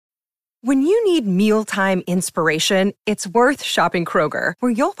When you need mealtime inspiration, it's worth shopping Kroger,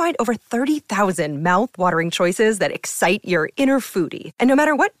 where you'll find over 30,000 mouth-watering choices that excite your inner foodie. And no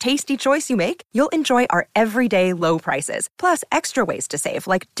matter what tasty choice you make, you'll enjoy our everyday low prices, plus extra ways to save,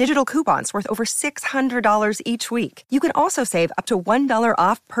 like digital coupons worth over $600 each week. You can also save up to $1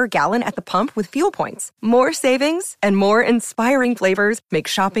 off per gallon at the pump with fuel points. More savings and more inspiring flavors make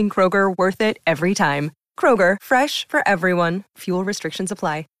shopping Kroger worth it every time. Kroger, fresh for everyone. Fuel restrictions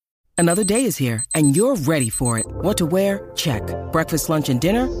apply. Another day is here, and you're ready for it. What to wear? Check. Breakfast, lunch, and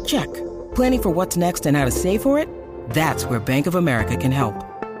dinner? Check. Planning for what's next and how to save for it? That's where Bank of America can help.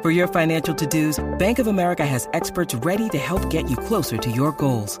 For your financial to-dos, Bank of America has experts ready to help get you closer to your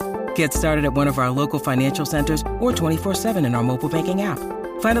goals. Get started at one of our local financial centers or 24/7 in our mobile banking app.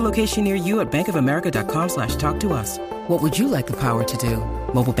 Find a location near you at bankofamerica.com/talktous. What would you like the power to do?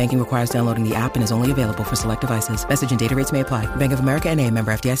 Mobile banking requires downloading the app and is only available for select devices. Message and data rates may apply. Bank of America N.A.,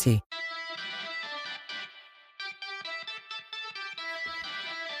 member FDIC.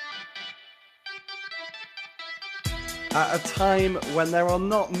 At a time when there are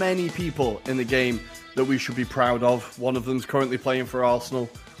not many people in the game that we should be proud of. One of them's currently playing for Arsenal.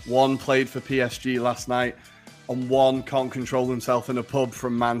 One played for PSG last night. And one can't control himself in a pub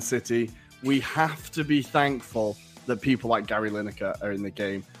from Man City. We have to be thankful that people like Gary Lineker are in the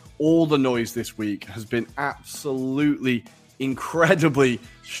game. All the noise this week has been absolutely incredibly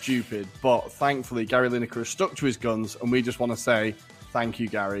stupid. But thankfully, Gary Lineker has stuck to his guns. And we just want to say, thank you,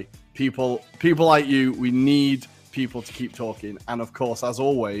 Gary. People like you, we need people to keep talking. And of course, as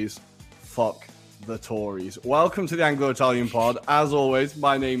always, fuck the Tories. Welcome to the Anglo-Italian pod. As always,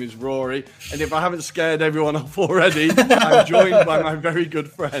 my name is Rory. And if I haven't scared everyone off already, I'm joined by my very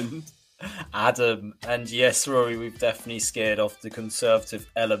good friend, Adam. And yes, Rory, we've definitely scared off the conservative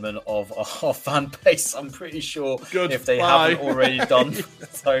element of our fan base. I'm pretty sure if they haven't already done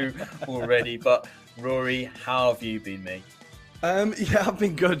so already. But Rory, how have you been, mate? Yeah, I've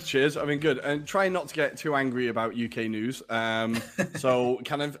been good, cheers. I've been good. And trying not to get too angry about UK news. So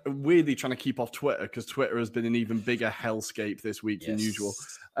kind of weirdly trying to keep off Twitter because Twitter has been an even bigger hellscape this week than usual.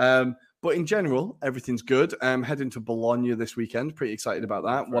 But in general, everything's good. Heading to Bologna this weekend. Pretty excited about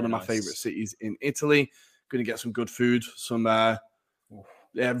that. One of my favorite cities in Italy. Going to get some good food, some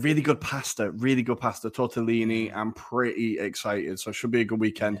really good pasta, tortellini. I'm pretty excited. So it should be a good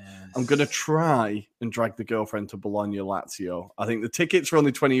weekend. Yes. I'm going to try and drag the girlfriend to Bologna Lazio. I think the tickets are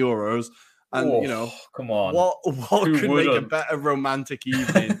only €20. And, come on. What could make a better romantic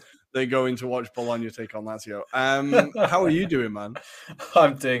evening than going to watch Bologna take on Lazio? How are you doing, man?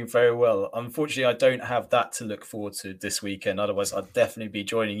 I'm doing very well. Unfortunately, I don't have that to look forward to this weekend. Otherwise, I'd definitely be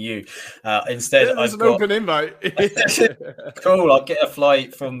joining you. Instead, I've got an open invite. Cool. I'll get a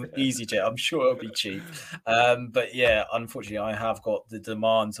flight from EasyJet. I'm sure it'll be cheap. But yeah, unfortunately, I have got the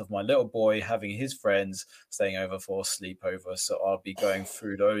demands of my little boy having his friends staying over for a sleepover. So I'll be going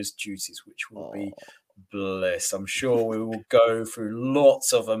through those duties, which will be bliss. I'm sure we will go through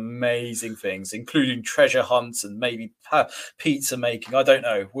lots of amazing things, including treasure hunts and maybe pizza making. I don't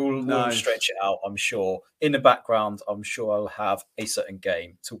know. We'll stretch it out, I'm sure. In the background, I'm sure I'll have a certain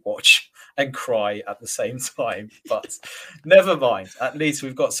game to watch and cry at the same time. But never mind. At least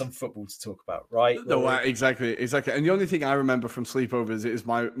we've got some football to talk about, right? No, exactly. And the only thing I remember from sleepovers is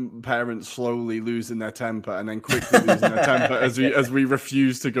my parents slowly losing their temper and then quickly losing their temper as we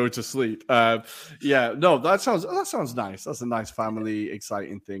refuse to go to sleep. That sounds nice. That's a nice family,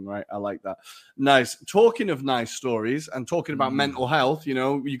 exciting thing, right? I like that. Nice. Talking of nice stories and talking about mental health,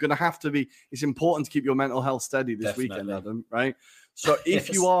 you're going to have to be. It's important to keep your mental health steady this weekend, Adam. Right. So if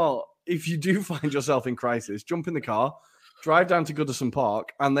you do find yourself in crisis, jump in the car, drive down to Goodison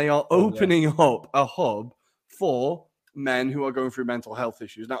Park, and they are opening up a hub for men who are going through mental health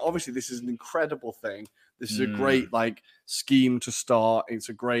issues. Now, obviously, this is an incredible thing. This is a great scheme to start. It's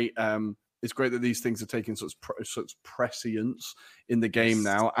a great. It's great that these things are taking such prescience in the game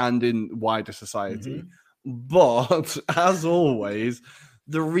now and in wider society. But as always,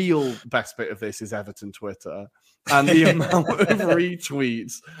 the real best bit of this is Everton Twitter. And the amount of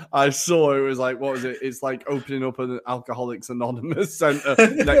retweets I saw, it was like, what was it? It's like opening up an Alcoholics Anonymous center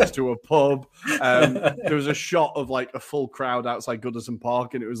next to a pub. There was a shot of like a full crowd outside Goodison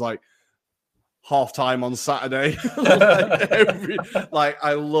Park, and it was like half time on Saturday. I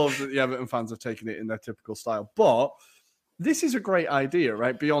love that the Everton fans have taken it in their typical style. But this is a great idea,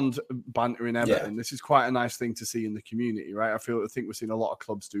 right? Beyond bantering Everton, this is quite a nice thing to see in the community, right? I think we're seeing a lot of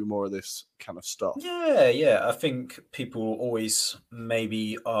clubs do more of this kind of stuff. Yeah. I think people always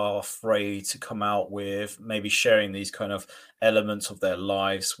maybe are afraid to come out with maybe sharing these kind of elements of their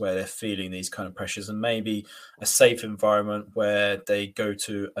lives where they're feeling these kind of pressures, and maybe a safe environment where they go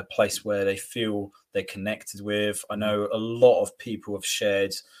to a place where they feel they're connected with. I know a lot of people have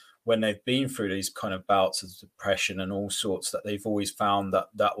shared when they've been through these kind of bouts of depression and all sorts, that they've always found that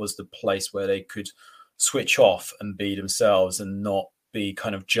that was the place where they could switch off and be themselves and not be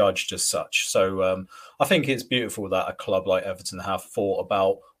kind of judged as such. So I think it's beautiful that a club like Everton have thought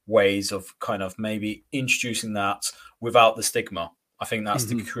about ways of kind of maybe introducing that without the stigma. I think that's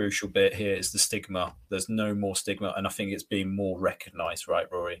the crucial bit here, is the stigma. There's no more stigma, and I think it's being more recognised,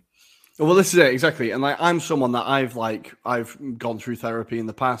 right, Rory? Well, this is it exactly, and I'm someone that I've gone through therapy in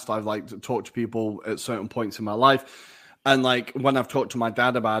the past. I've talked to people at certain points in my life, and when I've talked to my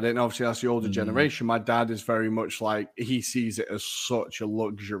dad about it, and obviously that's the older generation. My dad is very much he sees it as such a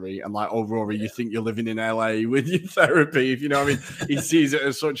luxury, and oh, Rory, you think you're living in LA with your therapy? If you know what I mean, he sees it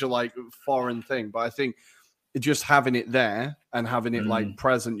as such a foreign thing. But I think just having it there and having it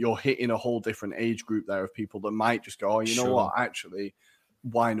present, you're hitting a whole different age group there of people that might just go, oh, you know what, actually,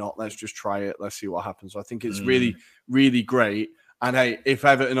 why not? Let's just try it. Let's see what happens. So I think it's really, really great. And hey, if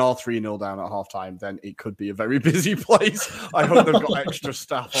Everton are 3-0 down at halftime, then it could be a very busy place. I hope they've got extra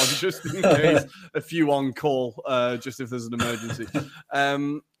staff on just in case, a few on call, just if there's an emergency.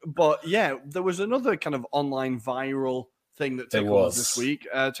 But yeah, there was another kind of online viral thing that took us this week.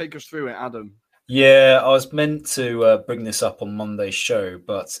 Take us through it, Adam. Yeah, I was meant to bring this up on Monday's show,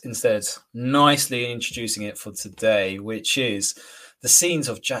 but instead nicely introducing it for today, which is the scenes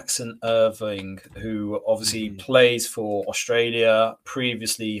of Jackson Irving, who obviously plays for Australia,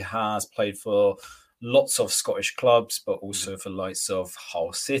 previously has played for lots of Scottish clubs, but also for likes of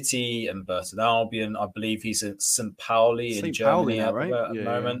Hull City and Burton Albion. I believe he's at St. Pauli in Germany at the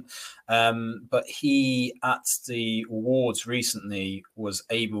moment. But he, at the awards recently, was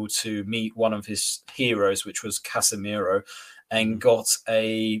able to meet one of his heroes, which was Casemiro, and got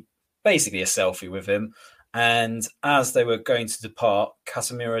basically a selfie with him. And as they were going to depart,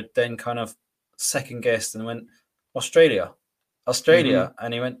 Casemiro then kind of second guessed and went, Australia.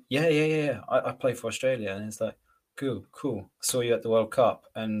 And he went, yeah. I play for Australia. And it's like, cool. I saw you at the World Cup.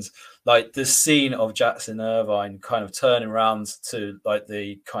 And the scene of Jackson Irvine kind of turning around to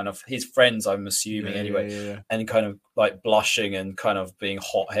the kind of his friends, I'm assuming and kind of blushing and kind of being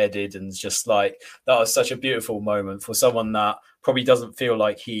hot-headed, and just that was such a beautiful moment for someone that probably doesn't feel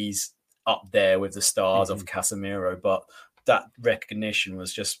like he's up there with the stars of Casemiro, but that recognition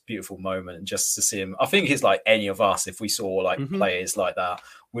was just a beautiful moment. And just to see him, I think it's like any of us, if we saw players like that,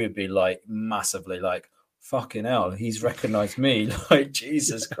 we'd be massively fucking hell, he's recognized me.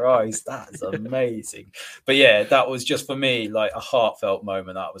 Jesus Christ, that's amazing. But yeah, that was just for me a heartfelt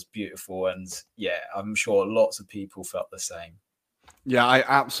moment. That was beautiful. And yeah, I'm sure lots of people felt the same. Yeah, I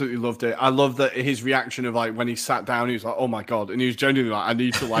absolutely loved it. I love that his reaction of when he sat down, he was like, oh my God. And he was genuinely I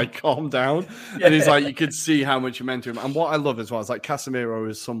need to calm down. And he's you could see how much it meant to him. And what I love as well is Casemiro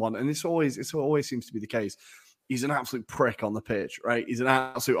is someone, and it always seems to be the case. He's an absolute prick on the pitch, right? He's an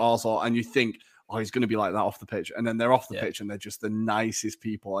absolute arsehole. And you think, oh, he's going to be like that off the pitch. And then they're off the pitch and they're just the nicest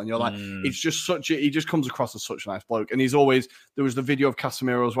people. And you're it's just he just comes across as such a nice bloke. And there was the video of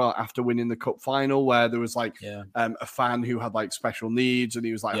Casemiro as well after winning the cup final, where there was a fan who had special needs, and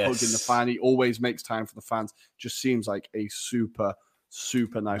he was hugging the fan. He always makes time for the fans. Just seems like a super,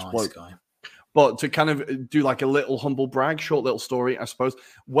 super nice bloke. Guy. But to kind of do a little humble brag, short little story, I suppose.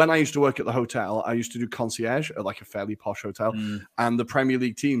 When I used to work at the hotel, I used to do concierge at a fairly posh hotel. And the Premier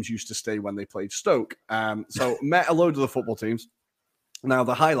League teams used to stay when they played Stoke. So met a load of the football teams. Now,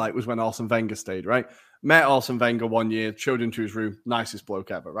 the highlight was when Arsene Wenger stayed, right? Met Arsene Wenger one year, showed him to his room. Nicest bloke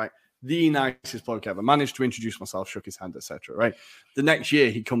ever, right? The nicest bloke ever. Managed to introduce myself, shook his hand, etc. Right? The next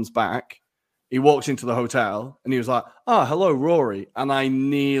year, he comes back. He walks into the hotel and he was like, oh, hello, Rory. And I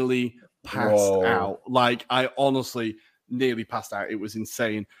nearly passed out. I honestly nearly passed out. It was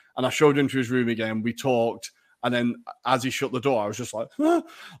insane. And I showed him to his room again. We talked. And then as he shut the door, I was just what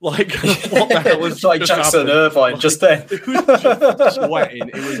the hell was Jackson Irvine just then. It was just sweating.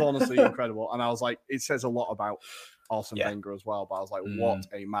 It was honestly incredible. And I was it says a lot about Arsene Wenger as well. But I was what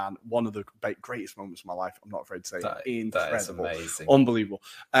a man. One of the greatest moments of my life. I'm not afraid to say it. Incredible. That is amazing. Unbelievable.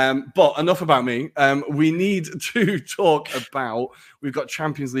 But enough about me. We need to talk about, we've got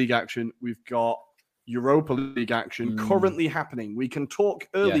Champions League action. We've got Europa League action currently happening. We can talk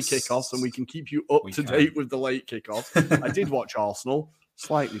early kickoffs and we can keep you up to date with the late kickoffs. I did watch Arsenal.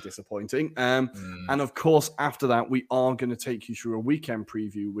 Slightly disappointing. And of course, after that, we are going to take you through a weekend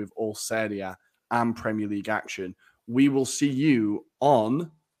preview with all Serie A and Premier League action. We will see you on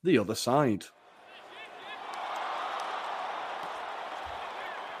the other side.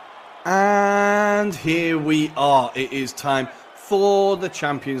 And here we are. It is time for the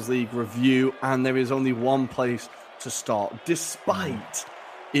Champions League review, and there is only one place to start, despite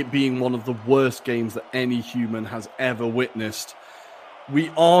it being one of the worst games that any human has ever witnessed. We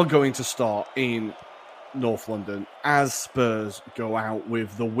are going to start in North London as Spurs go out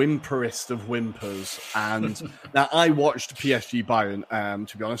with the whimperest of whimpers. And now I watched PSG Bayern,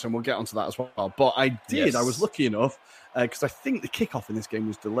 to be honest, and we'll get onto that as well. But I did. Yes. I was lucky enough, because I think the kickoff in this game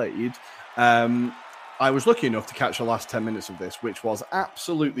was delayed. I was lucky enough to catch the last 10 minutes of this, which was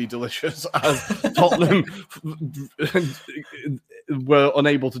absolutely delicious, as Tottenham were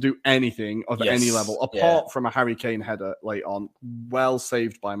unable to do anything of any level, apart from a Harry Kane header late on, well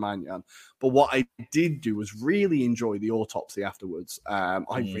saved by Manyan. But what I did do was really enjoy the autopsy afterwards. I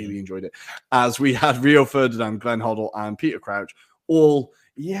really enjoyed it, as we had Rio Ferdinand, Glenn Hoddle, and Peter Crouch all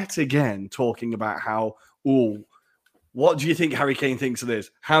yet again talking about how, what do you think Harry Kane thinks of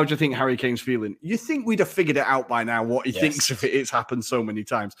this? How do you think Harry Kane's feeling? You think we'd have figured it out by now, what he thinks of it. It's happened so many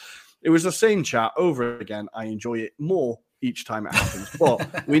times. It was the same chat over again. I enjoy it more each time it happens.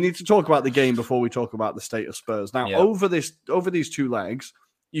 But we need to talk about the game before we talk about the state of Spurs. Now, over these two legs,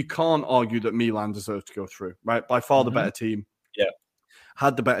 you can't argue that Milan deserved to go through, right? By far the better team. Yeah.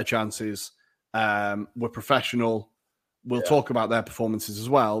 Had the better chances. Were professional. We'll talk about their performances as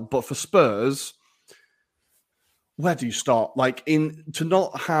well. But for Spurs, where do you start? To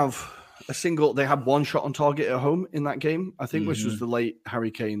not have a single, they had one shot on target at home in that game, I think, which was the late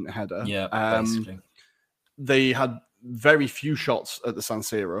Harry Kane header. Yeah, basically. They had very few shots at the San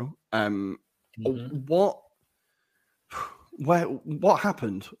Siro. What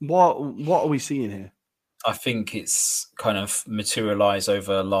happened? What are we seeing here? I think it's kind of materialized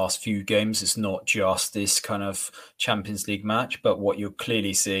over the last few games. It's not just this kind of Champions League match, but what you're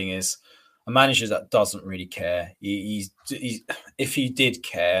clearly seeing is a manager that doesn't really care. He's if he did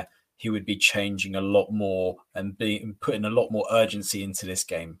care, he would be changing a lot more and putting a lot more urgency into this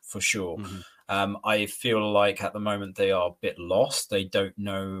game for sure. I feel like at the moment they are a bit lost. They don't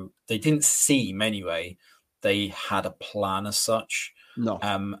know. They didn't seem anyway. They had a plan as such. No.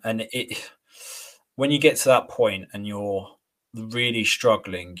 And when you get to that point and you're really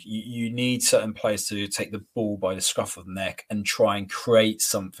struggling, you need certain players to take the ball by the scruff of the neck and try and create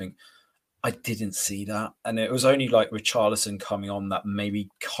something. I didn't see that. And it was only like Richarlison coming on that maybe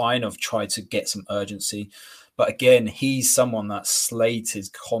kind of tried to get some urgency. But again, he's someone that slated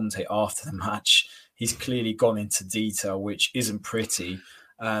Conte after the match. He's clearly gone into detail, which isn't pretty.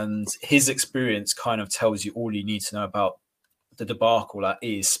 And his experience kind of tells you all you need to know about the debacle that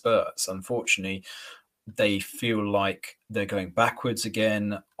is Spurs. Unfortunately, they feel like they're going backwards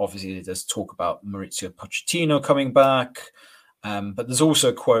again. Obviously, there's talk about Maurizio Pochettino coming back. But there's also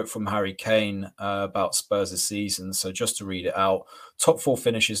a quote from Harry Kane about Spurs this season. So just to read it out, top 4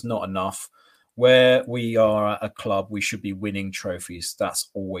 finish is not enough. Where we are at a club, we should be winning trophies. That's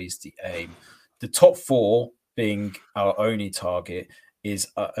always the aim. The top 4 being our only target is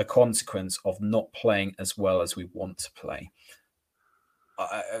a consequence of not playing as well as we want to play.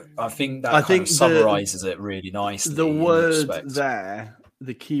 I think that kind of summarizes it really nicely. The word there,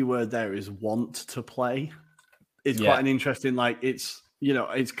 the key word there is want to play. It's quite an interesting, it's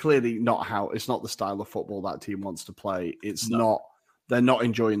clearly it's not the style of football that team wants to play. They're not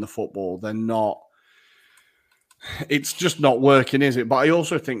enjoying the football. It's just not working, is it? But I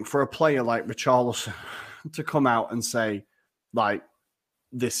also think for a player like Richarlison to come out and say,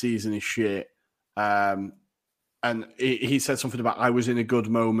 this season is shit. And he said something about, I was in a good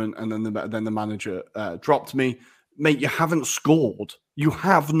moment and then the manager dropped me. Mate, you haven't scored. You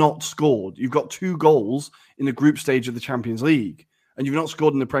have not scored. You've got 2 goals in the group stage of the Champions League, and you've not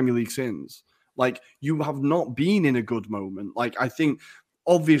scored in the Premier League since. You have not been in a good moment. I think,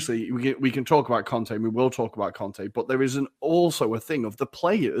 obviously, we can talk about Conte, and we will talk about Conte, but there is also a thing of the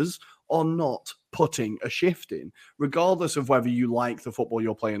players are not putting a shift in, regardless of whether you like the football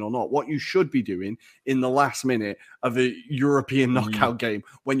you're playing or not. What you should be doing in the last minute of a European knockout game,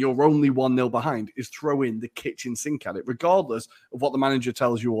 when you're only 1-0 behind, is throw in the kitchen sink at it. Regardless of what the manager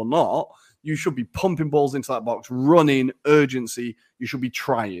tells you or not, you should be pumping balls into that box, running, urgency. You should be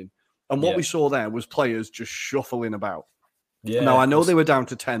trying. And what we saw there was players just shuffling about. Yeah, now, I know they were down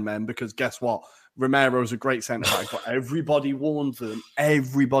to 10 men because guess what? Romero's a great centre-back, but everybody warned them.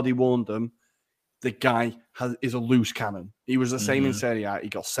 The guy is a loose cannon. He was the same in Serie A. He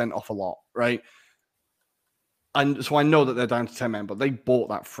got sent off a lot, right? And so I know that they're down to 10 men, but they bought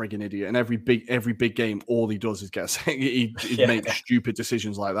that frigging idiot. And every big game, all he does is he makes stupid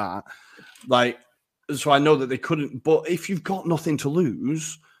decisions like that. Like, so I know that they couldn't. But if you've got nothing to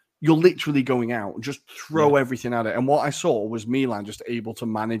lose, you're literally going out, just throw everything at it. And what I saw was Milan just able to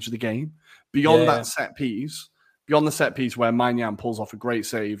manage the game beyond that set piece. Beyond the set piece where Maignan pulls off a great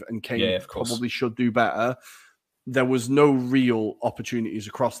save and Kane probably should do better, there was no real opportunities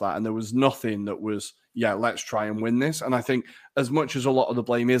across that. And there was nothing that was, let's try and win this. And I think as much as a lot of the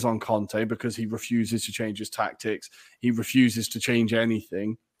blame is on Conte because he refuses to change his tactics, he refuses to change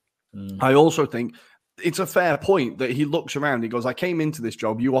anything. I also think it's a fair point that he looks around, he goes, I came into this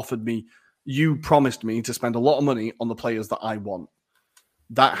job, you promised me to spend a lot of money on the players that I want.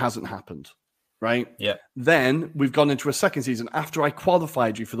 That hasn't happened. Right? Yeah. Then we've gone into a second season after I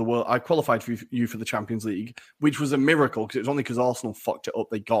qualified you for the world. I qualified for you for the Champions League, which was a miracle because it was only because Arsenal fucked it up.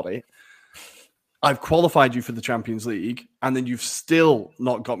 They got it. I've qualified you for the Champions League, and then you've still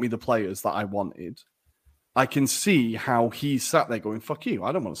not got me the players that I wanted. I can see how he sat there going, fuck you.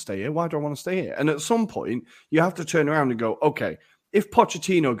 I don't want to stay here. Why do I want to stay here? And at some point, you have to turn around and go, okay, if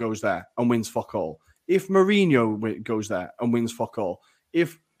Pochettino goes there and wins fuck all, if Mourinho goes there and wins fuck all,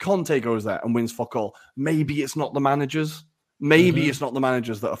 if Conte goes there and wins fuck all, maybe it's not the managers. Maybe it's not the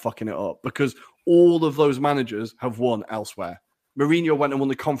managers that are fucking it up because all of those managers have won elsewhere. Mourinho went and won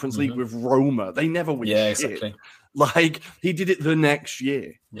the Conference League with Roma. They never win shit. Exactly. Like, he did it the next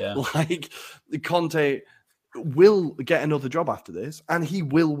year. Yeah. Like, Conte will get another job after this and he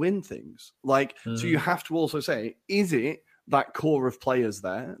will win things. Like, so you have to also say, is it that core of players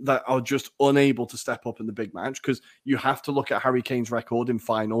there that are just unable to step up in the big match? Because you have to look at Harry Kane's record in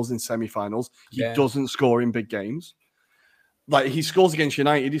finals, in semi-finals. He doesn't score in big games. Like, he scores against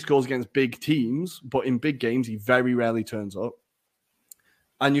United, he scores against big teams, but in big games, he very rarely turns up.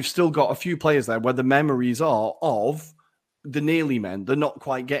 And you've still got a few players there where the memories are of the nearly men. They're not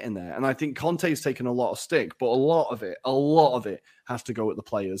quite getting there. And I think Conte's taken a lot of stick, but a lot of it has to go at the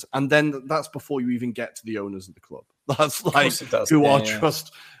players. And then that's before you even get to the owners of the club. That's like who are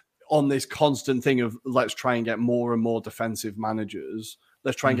just on this constant thing of let's try and get more and more defensive managers.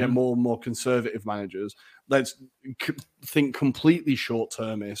 Let's try and get more and more conservative managers. Let's think completely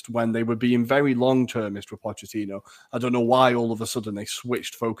short-termist when they were being very long-termist with Pochettino. I don't know why all of a sudden they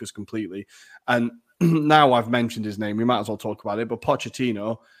switched focus completely. And now I've mentioned his name, we might as well talk about it. But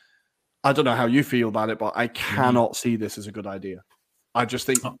Pochettino, I don't know how you feel about it, but I cannot see this as a good idea. I just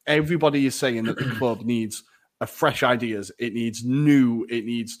think everybody is saying that the club needs a fresh ideas. It needs new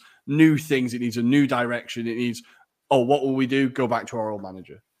things. It needs a new direction. It needs, what will we do? Go back to our old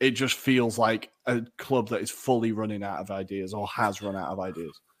manager. It just feels like a club that is fully running out of ideas or has run out of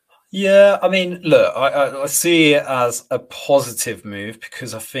ideas. Yeah, I mean, look, I see it as a positive move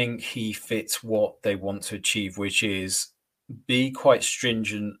because I think he fits what they want to achieve, which is be quite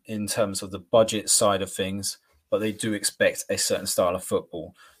stringent in terms of the budget side of things, but they do expect a certain style of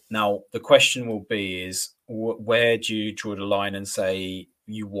football. Now, the question will be is where do you draw the line and say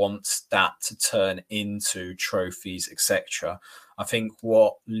you want that to turn into trophies, etc.? I think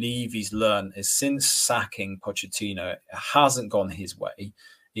what Levy's learned is since sacking Pochettino, it hasn't gone his way.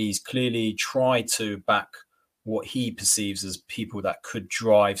 He's clearly tried to back what he perceives as people that could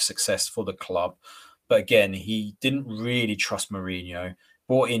drive success for the club. But again, he didn't really trust Mourinho.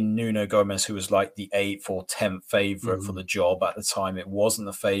 Brought in Nuno Gomez, who was like the 8th or 10th favourite for the job at the time. It wasn't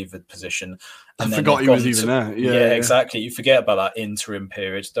the favoured position. And I forgot he was even there. Yeah, exactly. You forget about that interim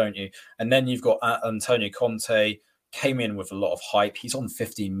period, don't you? And then you've got Antonio Conte, came in with a lot of hype. He's on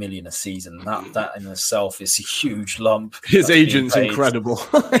 15 million a season. That in itself is a huge lump. His agent's incredible.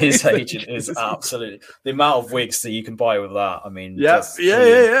 His agent is absolutely the amount of wigs that you can buy with that. I mean, yeah.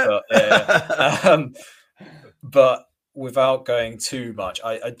 But without going too much,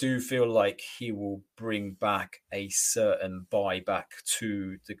 I do feel like he will bring back a certain buyback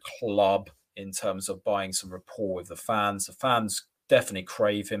to the club in terms of buying some rapport with the fans. The fans definitely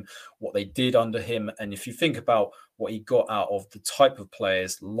crave him, what they did under him. And if you think about what he got out of the type of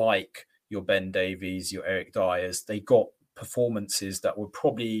players like your Ben Davies, your Eric Dyers, they got performances that were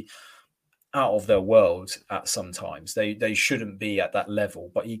probably out of their world at some times. They shouldn't be at that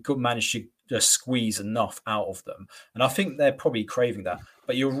level, but he could manage to just squeeze enough out of them. And I think they're probably craving that.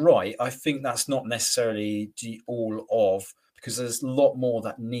 But you're right. I think that's not necessarily the all of, because there's a lot more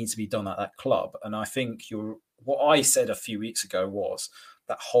that needs to be done at that club. And I think what I said a few weeks ago was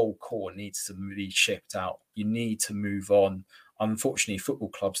that whole core needs to be shipped out. You need to move on. Unfortunately, football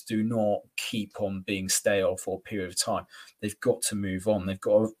clubs do not keep on being stale for a period of time. They've got to move on. They've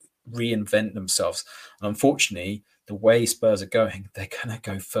got to reinvent themselves. And unfortunately, the way Spurs are going, they're going to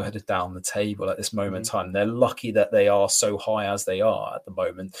go further down the table at this moment in time. They're lucky that they are so high as they are at the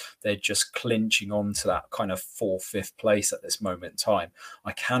moment. They're just clinching on to that kind of 4th, 5th place at this moment in time.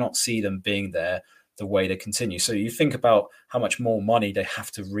 I cannot see them being there the way they continue. So you think about how much more money they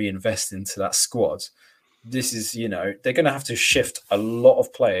have to reinvest into that squad. This is, they're going to have to shift a lot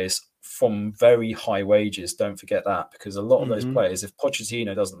of players from very high wages. Don't forget that, because a lot of those players, if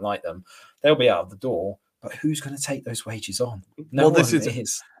Pochettino doesn't like them, they'll be out of the door. But who's going to take those wages on? This is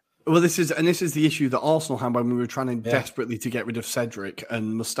the issue that Arsenal had when we were trying desperately to get rid of Cedric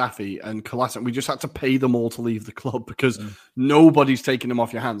and Mustafi and Kolasinac. We just had to pay them all to leave the club because nobody's taking them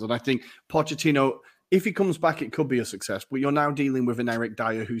off your hands. And I think Pochettino, if he comes back, it could be a success. But you're now dealing with an Eric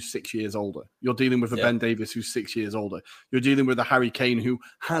Dyer who's 6 years older. You're dealing with a Ben Davies who's 6 years older. You're dealing with a Harry Kane who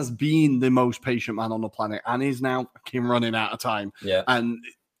has been the most patient man on the planet and is now fucking running out of time. Yeah. And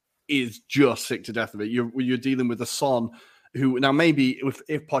is just sick to death of it. You're dealing with a Son who now maybe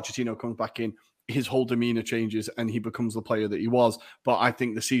if Pochettino comes back in, his whole demeanor changes and he becomes the player that he was. But I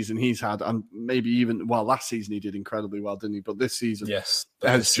think the season he's had, and maybe even, last season he did incredibly well, didn't he? But this season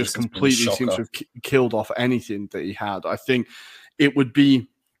has just completely seems to have killed off anything that he had. I think it would be,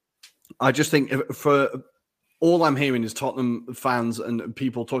 I just think for all I'm hearing is Tottenham fans and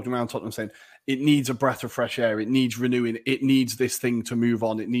people talking around Tottenham saying, it needs a breath of fresh air. It needs renewing. It needs this thing to move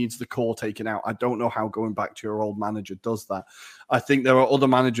on. It needs the core taken out. I don't know how going back to your old manager does that. I think there are other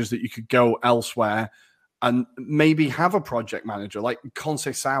managers that you could go elsewhere and maybe have a project manager like Conte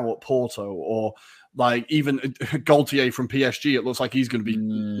at Porto, or like even Gaultier from PSG. It looks like he's going to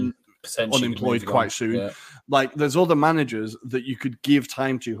be unemployed quite soon. Yeah. Like there's other managers that you could give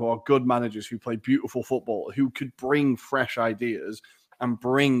time to who are good managers who play beautiful football, who could bring fresh ideas and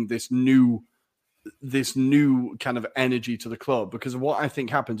bring this new kind of energy to the club. Because what I think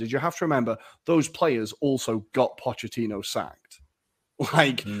happens is you have to remember those players also got Pochettino sacked.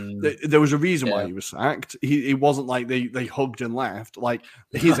 Like there was a reason why he was sacked. It wasn't like they hugged and left. Like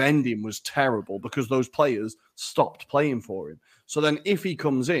his ending was terrible because those players stopped playing for him. So then if he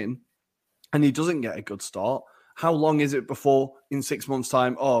comes in and he doesn't get a good start, how long is it before in 6 months'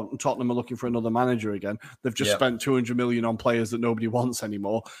 time, Tottenham are looking for another manager again? They've just spent 200 million on players that nobody wants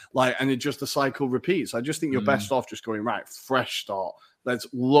anymore. And the cycle repeats. I just think you're best off just going, right, fresh start. Let's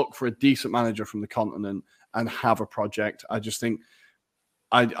look for a decent manager from the continent and have a project. I just think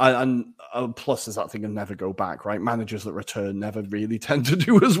plus there's that thing of never go back, right? Managers that return never really tend to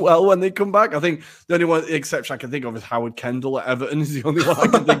do as well when they come back. I think the only one exception I can think of is Howard Kendall at Everton is the only one I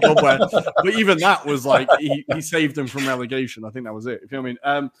can think of where, but even that was like he saved them from relegation. I think that was it. If you know what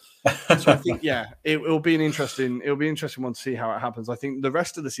I mean. So I think it'll be an interesting one to see how it happens. I think the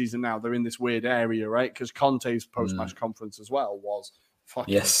rest of the season now they're in this weird area, right? Because Conte's post-match conference as well was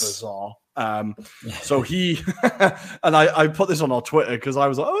fucking bizarre. So he and I put this on our Twitter because I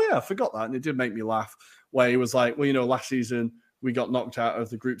was like, I forgot that, and it did make me laugh. Where he was like, last season we got knocked out of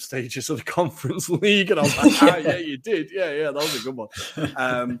the group stages of the Conference League, and I was like, yeah, you did, that was a good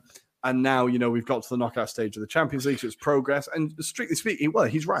one. And now we've got to the knockout stage of the Champions League, so it's progress. And strictly speaking,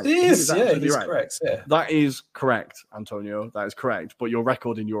 he's right. He's right. Correct. Yeah, that is correct, Antonio. That is correct. But your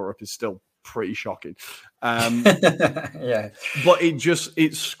record in Europe is still pretty shocking. But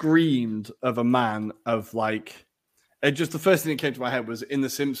it screamed of a man of like, the first thing that came to my head was in The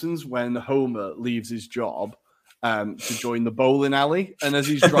Simpsons when Homer leaves his job to join the bowling alley, and as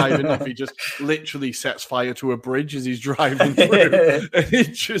he's driving off, he just literally sets fire to a bridge as he's driving through. And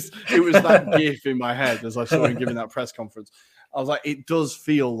it was that gif in my head as I saw him giving that press conference. I was like, it does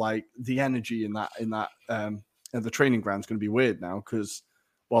feel like the energy in that the training ground is going to be weird now because,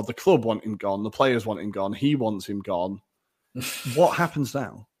 the club want him gone, the players want him gone, he wants him gone. What happens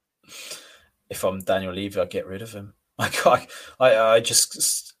now? If I'm Daniel Levy, I get rid of him. I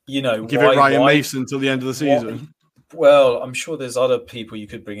just, give it Ryan Mason till the end of the season. Well, I'm sure there's other people you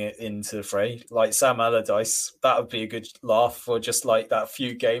could bring it into the fray, like Sam Allardyce. That would be a good laugh for just like that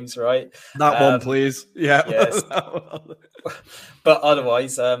few games, right? That one, please. Yeah. Yes. But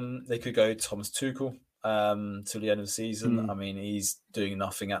otherwise, they could go Thomas Tuchel till the end of the season. I mean, he's doing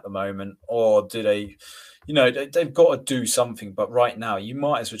nothing at the moment. Or do they, they've got to do something. But right now, you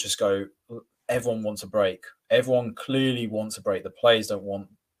might as well just go, everyone wants a break. Everyone clearly wants a break. The players don't want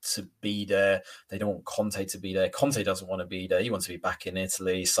to be there. They don't want Conte to be there. Conte doesn't want to be there. He wants to be back in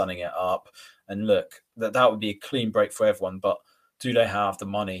Italy, sunning it up. And look, that would be a clean break for everyone. But do they have the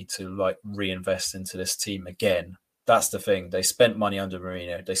money to reinvest into this team again? That's the thing. They spent money under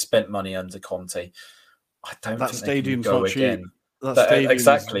Mourinho. They spent money under Conte. I don't think they can go again.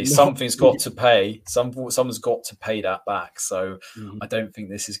 Exactly. Something's got to pay. Someone's got to pay that back. So I don't think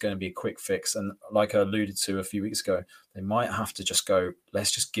this is going to be a quick fix. And like I alluded to a few weeks ago, they might have to just go,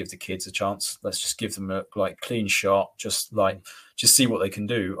 let's just give the kids a chance. Let's just give them a clean shot. Just see what they can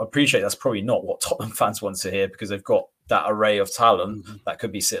do. I appreciate that's probably not what Tottenham fans want to hear because they've got that array of talent that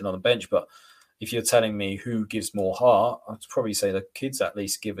could be sitting on the bench. But if you're telling me who gives more heart, I'd probably say the kids at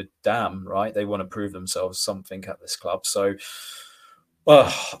least give a damn, right? They want to prove themselves something at this club. So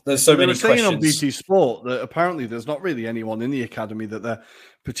there's so many questions. They were saying on BT Sport that apparently there's not really anyone in the academy that they're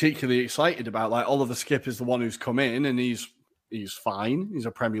particularly excited about. Like Oliver Skipp is the one who's come in and he's fine. He's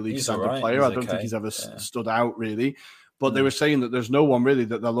a Premier League standard player. I don't think he's ever stood out really. But they were saying that there's no one really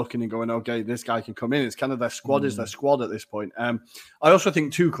that they're looking and going, okay, this guy can come in. It's kind of their squad is their squad at this point. I also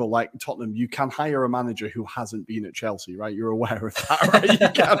think Tuchel, like Tottenham, you can hire a manager who hasn't been at Chelsea, right? You're aware of that, right? You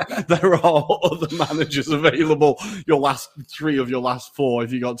can. There are other managers available. Your last 3 of your last 4,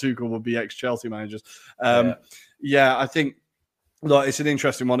 if you got Tuchel, would be ex-Chelsea managers. I think look, it's an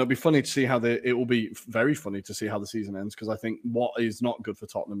interesting one. It'll be funny to see it will be very funny to see how the season ends because I think what is not good for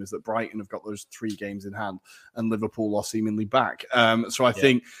Tottenham is that Brighton have got those 3 games in hand and Liverpool are seemingly back. So I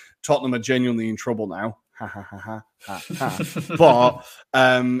think Tottenham are genuinely in trouble now. But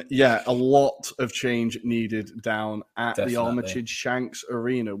a lot of change needed down at the Armitage Shanks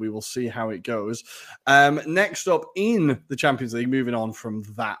Arena. We will see how it goes. Next up in the Champions League, moving on from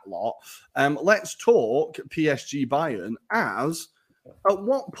that lot, let's talk PSG Bayern. At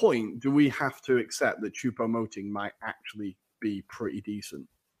what point do we have to accept that Choupo-Moting might actually be pretty decent?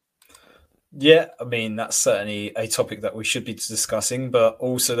 Yeah, I mean, that's certainly a topic that we should be discussing, but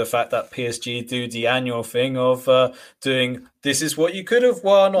also the fact that PSG do the annual thing of doing, this is what you could have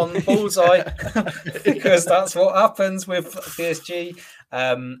won on Bullseye, because that's what happens with PSG.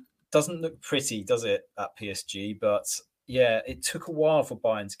 Doesn't look pretty, does it, at PSG? But yeah, it took a while for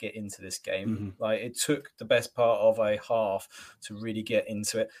Bayern to get into this game. It took the best part of a half to really get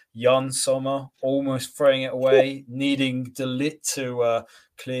into it. Jan Sommer almost throwing it away, needing De Ligt to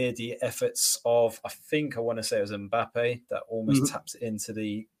clear the efforts of, I want to say it was Mbappe that almost taps it into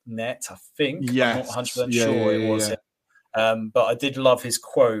the net. I think. Yes. I'm not 100% sure it was him. But I did love his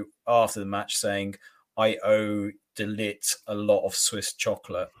quote after the match saying, I owe De Ligt a lot of Swiss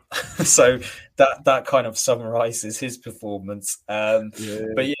chocolate. So that kind of summarizes his performance. But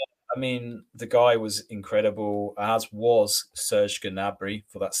yeah, I mean, the guy was incredible, as was Serge Gnabry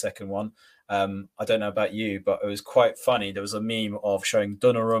for that second one. I don't know about you, but it was quite funny. There was a meme of showing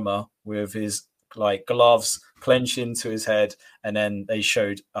Donnarumma with his gloves clenched into his head, and then they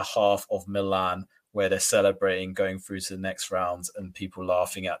showed a half of Milan where they're celebrating going through to the next round and people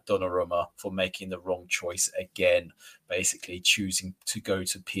laughing at Donnarumma for making the wrong choice again, basically choosing to go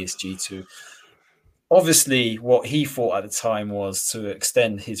to PSG to obviously what he thought at the time was to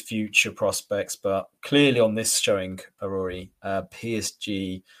extend his future prospects. But clearly on this showing, Aurori,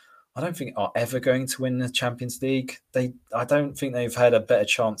 PSG, I don't think are ever going to win the Champions League. I don't think they've had a better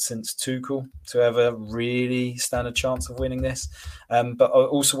chance since Tuchel to ever really stand a chance of winning this. But I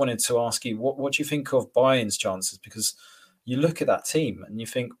also wanted to ask you, what do you think of Bayern's chances? Because you look at that team and you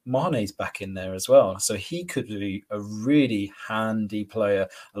think Mane's back in there as well. So he could be a really handy player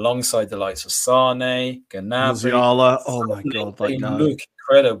alongside the likes of Sane, Gnabry. Oh my God, they look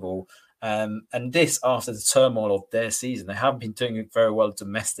incredible. And this after the turmoil of their season. They haven't been doing it very well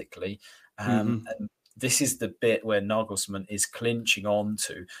domestically. And this is the bit where Nagelsmann is clinching on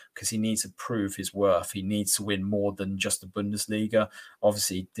to because he needs to prove his worth. He needs to win more than just the Bundesliga.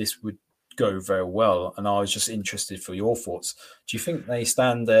 Obviously, this would go very well. And I was just interested for your thoughts. Do you think they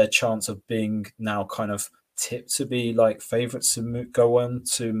stand their chance of being now kind of tipped to be favourites to go on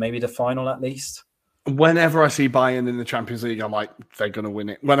to maybe the final at least? Whenever I see Bayern in the Champions League, I'm like, they're going to win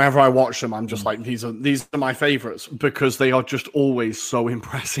it. Whenever I watch them, I'm just like, these are my favourites because they are just always so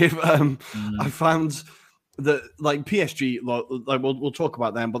impressive. I found that PSG, we'll talk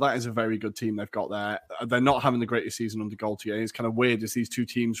about them, but that is a very good team they've got there. They're not having the greatest season under Gaultier. It's kind of weird as these two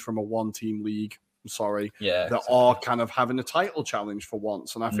teams from a one-team league, that are kind of having a title challenge for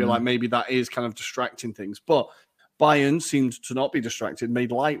once. And I feel like maybe that is kind of distracting things. But Bayern seemed to not be distracted,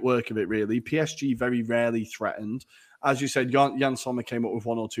 made light work of it, really. PSG very rarely threatened. As you said, Jan Sommer came up with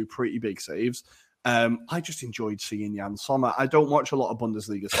 1 or 2 pretty big saves. I just enjoyed seeing Jan Sommer. I don't watch a lot of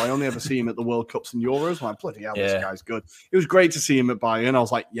Bundesliga, so I only ever see him at the World Cups and Euros. I'm like, bloody hell, this guy's good. It was great to see him at Bayern. I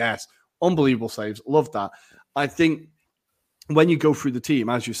was like, yes, unbelievable saves. Love that. I think when you go through the team,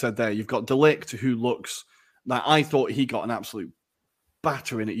 as you said there, you've got De Ligt, who looks like I thought he got an absolute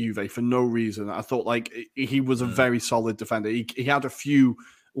battering at Juve for no reason. I thought he was a very solid defender. He had a few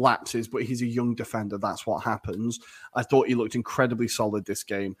lapses, but he's a young defender. That's what happens. I thought he looked incredibly solid this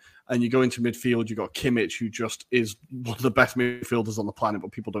game. And you go into midfield, you got Kimmich, who just is one of the best midfielders on the planet,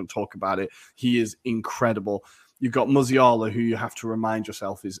 but people don't talk about it. He is incredible. You've got Musiala, who you have to remind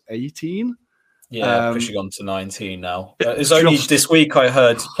yourself is 18. Yeah, pushing on to 19 now. It's only this week I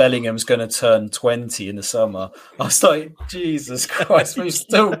heard Bellingham's going to turn 20 in the summer. I was like, Jesus Christ, we've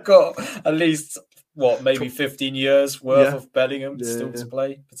still got at least, maybe 15 years worth of Bellingham still to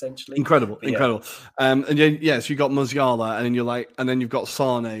play, potentially. Incredible. So you got Musiala, and then you've got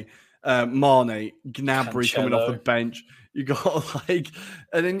Sane, Mane, Gnabry coming off the bench. You got and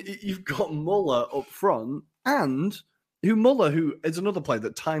then you've got Muller up front, and who is another player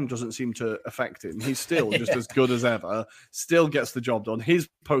that time doesn't seem to affect him. He's still just as good as ever, still gets the job done. His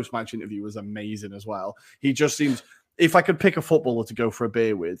post-match interview was amazing as well. He just seems, if I could pick a footballer to go for a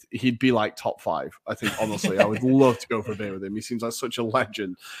beer with, he'd be like top 5. I think, honestly, I would love to go for a beer with him. He seems like such a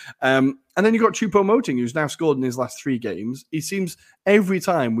legend. And then you've got Choupo-Moting, who's now scored in his last 3 games. He seems every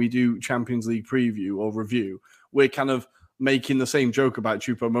time we do Champions League preview or review, we're kind of making the same joke about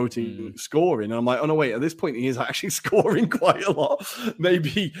Choupo-Moting scoring. And I'm like, oh no, wait, at this point he is actually scoring quite a lot.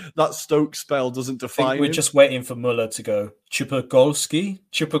 Maybe that Stoke spell doesn't define we're just waiting for Muller to go, Chupagolski?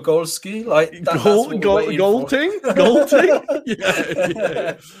 Like Goalting?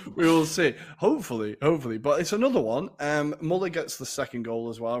 Yeah. We will see. Hopefully. But it's another one. Muller gets the second goal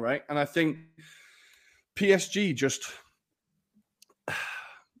as well, right? And I think PSG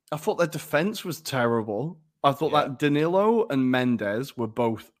I thought their defense was terrible. I thought that Danilo and Mendes were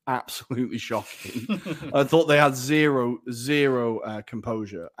both absolutely shocking. I thought they had zero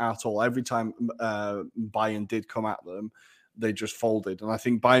composure at all. Every time Bayern did come at them, they just folded. And I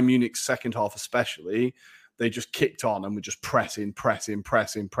think Bayern Munich's second half especially, they just kicked on and were just pressing. And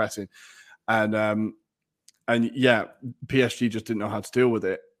PSG just didn't know how to deal with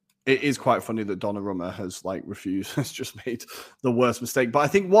it. It is quite funny that Donnarumma has refused, has just made the worst mistake. But I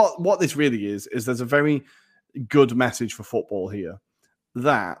think what this really is there's a very good message for football here,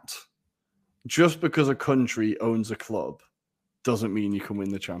 that just because a country owns a club doesn't mean you can win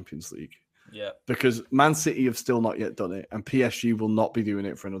the Champions League. Yeah. Because Man City have still not yet done it, and PSG will not be doing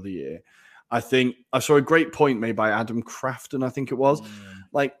it for another year. I think I saw a great point made by Adam Crafton, I think it was.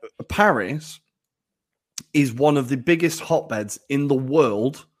 Paris is one of the biggest hotbeds in the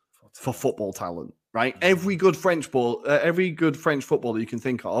world for football talent, right? Every good French footballer you can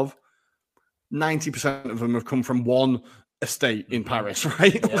think of, 90% of them have come from one estate in Paris,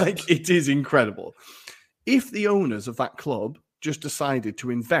 right? Yeah. It is incredible. If the owners of that club just decided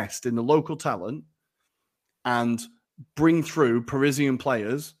to invest in the local talent and bring through Parisian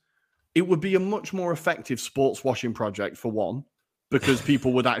players, it would be a much more effective sports washing project, for one, because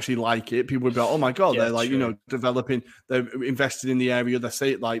people would actually like it. People would be like, oh my God, they're developing, they're invested in the area. They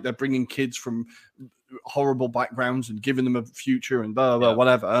say they're bringing kids from horrible backgrounds and giving them a future and blah, blah,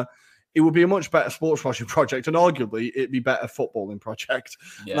 whatever. It would be a much better sports washing project, and arguably it'd be better footballing project.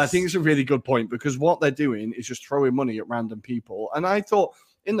 Yes. And I think it's a really good point, because what they're doing is just throwing money at random people. And I thought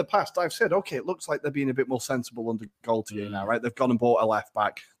in the past, I've said, okay, it looks like they're being a bit more sensible under Gaultier now, right? They've gone and bought a left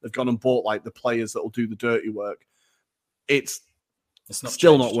back. They've gone and bought the players that will do the dirty work. It's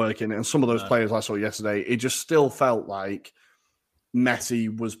still not working. And some of those players I saw yesterday, it just still felt like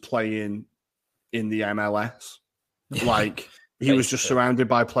Messi was playing in the MLS. He was just surrounded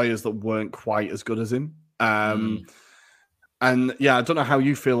by players that weren't quite as good as him. And I don't know how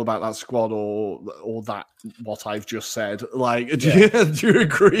you feel about that squad or that what I've just said. Do you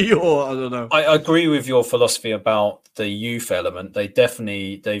agree, or I don't know? I agree with your philosophy about the youth element.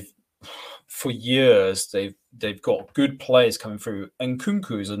 For years they've got good players coming through. And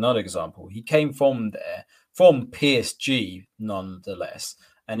Nkunku is another example. He came from PSG nonetheless.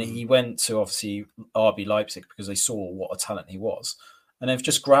 And he went to, obviously, RB Leipzig because they saw what a talent he was. And they've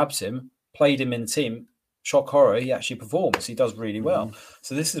just grabbed him, played him in the team. Shock horror, he actually performs. He does really well.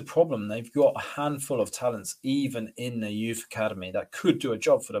 So this is a problem. They've got a handful of talents, even in the youth academy, that could do a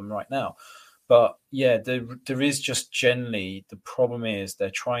job for them right now. But yeah, there is just generally, the problem is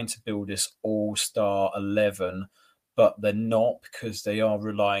they're trying to build this all-star 11, but they're not, because they are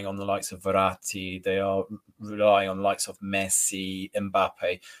relying on the likes of Verratti. They are relying on the likes of Messi,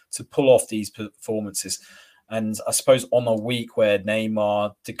 Mbappe to pull off these performances. And I suppose on a week where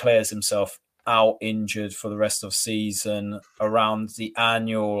Neymar declares himself out injured for the rest of the season, around the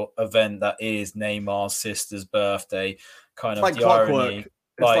annual event that is Neymar's sister's birthday, kind of the irony.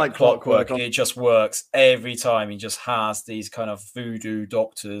 It's like clockwork. It just works every time. He just has these kind of voodoo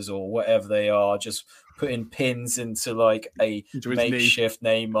doctors or whatever they are, just putting pins into a makeshift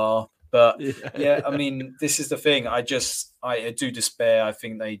Neymar, But yeah, I mean, this is the thing. I do despair. I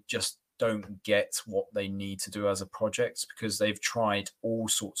think they just don't get what they need to do as a project, because they've tried all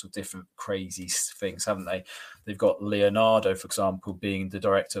sorts of different crazy things, haven't they? They've got Leonardo, for example, being the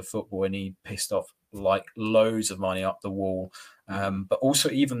director of football, and he pissed off like loads of money up the wall. But also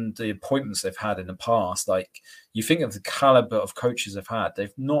even the appointments they've had in the past, like you think of the caliber of coaches they've had,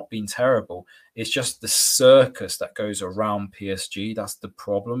 they've not been terrible. It's just the circus that goes around PSG. That's the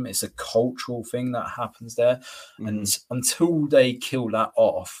problem. It's a cultural thing that happens there. And until they kill that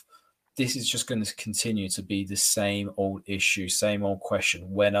off, this is just going to continue to be the same old issue, same old question.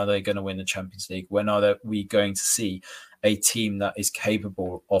 When are they going to win the Champions League? When are we going to see a team that is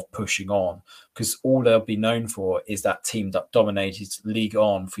capable of pushing on? Because all they'll be known for is that team that dominated League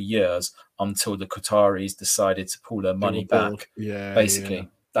On for years until the Qataris decided to pull their money back. Yeah, basically,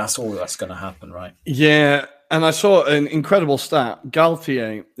 that's all that's going to happen, right? Yeah, and I saw an incredible stat.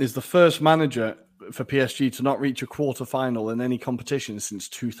 Galtier is the first manager for PSG to not reach a quarter-final in any competition since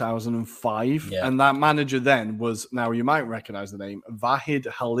 2005. Yeah. And that manager then was, now you might recognize the name, Vahid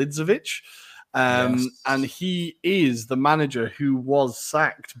Halilhodžić. And he is the manager who was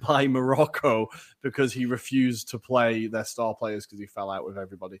sacked by Morocco because he refused to play their star players because he fell out with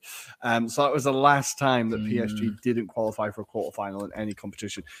everybody. So that was the last time that PSG didn't qualify for a quarterfinal in any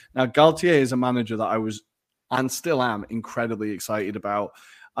competition. Now, Galtier is a manager that I was and still am incredibly excited about.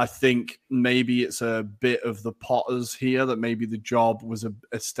 I think maybe it's a bit of the Potters here, that maybe the job was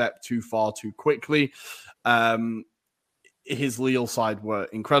a step too far too quickly. His Lille side were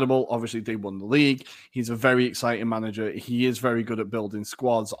incredible. Obviously, they won the league. He's a very exciting manager. He is very good at building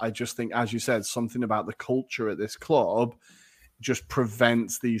squads. I just think, as you said, something about the culture at this club just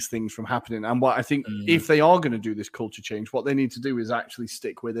prevents these things from happening. And what I think, if they are going to do this culture change, what they need to do is actually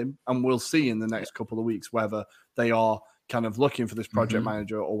stick with him. And we'll see in the next couple of weeks whether they are kind of looking for this project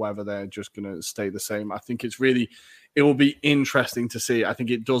manager or whether they're just going to stay the same. I think it will be interesting to see. I think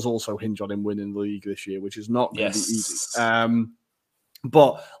it does also hinge on him winning the league this year, which is not going to be easy.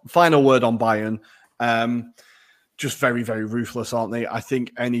 But final word on Bayern, just very, very ruthless, aren't they? I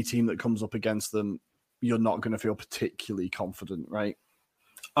think any team that comes up against them, you're not going to feel particularly confident, right?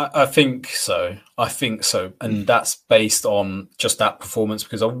 I think so. And that's based on just that performance,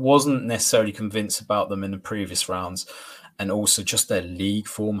 because I wasn't necessarily convinced about them in the previous rounds. And also just their league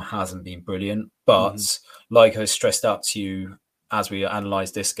form hasn't been brilliant. But like I stressed out to you as we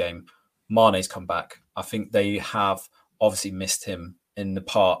analysed this game, Mane's come back. I think they have obviously missed him in the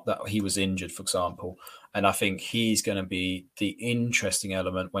part that he was injured, for example. And I think he's going to be the interesting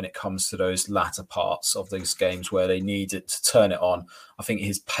element when it comes to those latter parts of those games where they need it to turn it on. I think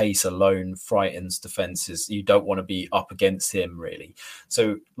his pace alone frightens defenses. You don't want to be up against him, really.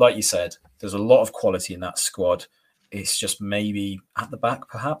 So, like you said, there's a lot of quality in that squad. It's just maybe at the back,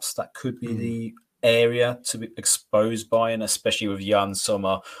 perhaps, that could be the area to be exposed by, and especially with Jan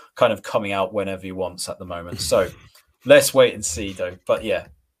Sommer kind of coming out whenever he wants at the moment. So let's wait and see, though. But yeah,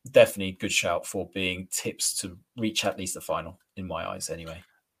 definitely good shout for being tips to reach at least the final, in my eyes anyway.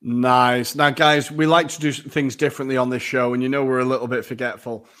 Nice. Now, guys, we like to do things differently on this show, and we're a little bit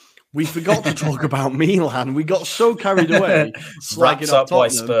forgetful. We forgot to talk about Milan. We got so carried away slagging up by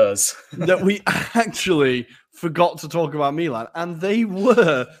Spurs that we actually forgot to talk about Milan, and they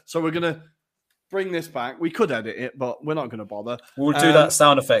were. So we're going to bring this back. We could edit it, but we're not going to bother. We'll do that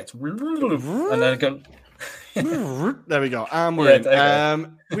sound effect. And then go... There we go. And we're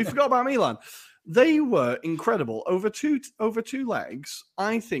in. We forgot about Milan. They were incredible over two legs.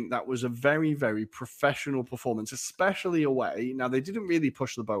 I think that was a very, very professional performance, especially away. Now, they didn't really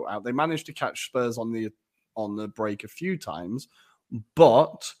push the boat out. They managed to catch Spurs on the break a few times,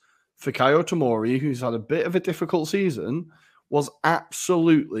 but Fikayo Tomori, who's had a bit of a difficult season, was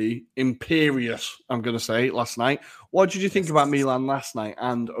absolutely imperious, I'm going to say, last night. What did you think about Milan last night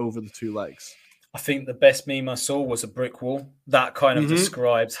and over the two legs? I think the best meme I saw was a brick wall. That kind of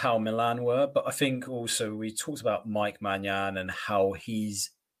describes how Milan were. But I think also we talked about Mike Maignan and how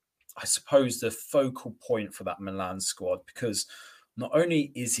he's, I suppose, the focal point for that Milan squad, because not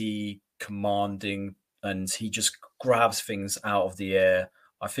only is he commanding and he just grabs things out of the air,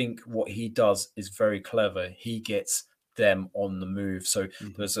 I think what he does is very clever. He gets them on the move. So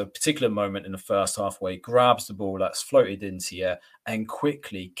there's a particular moment in the first half where he grabs the ball that's floated into the air and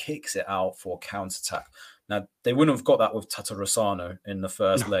quickly kicks it out for a counter-attack. Now, they wouldn't have got that with Tatarusanu in the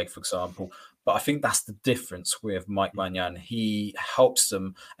first leg, for example. But I think that's the difference with Mike Maignan. He helps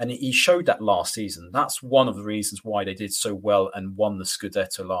them, and he showed that last season. That's one of the reasons why they did so well and won the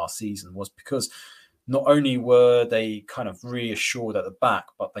Scudetto last season, was because not only were they kind of reassured at the back,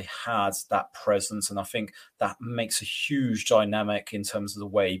 but they had that presence. And I think that makes a huge dynamic in terms of the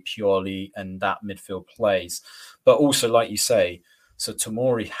way Pioli and that midfield plays. But also, like you say, so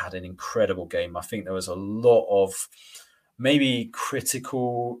Tomori had an incredible game. I think there was a lot of maybe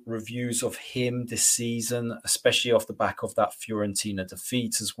critical reviews of him this season, especially off the back of that Fiorentina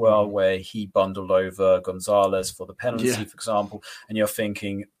defeat as well, where he bundled over Gonzalez for the penalty, for example. And you're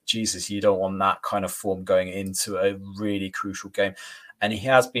thinking, Jesus, you don't want that kind of form going into a really crucial game. And he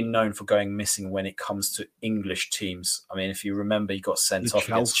has been known for going missing when it comes to English teams. I mean, if you remember, he got sent off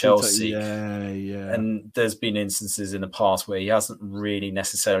against Chelsea. And there's been instances in the past where he hasn't really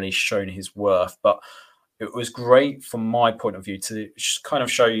necessarily shown his worth. But it was great from my point of view to kind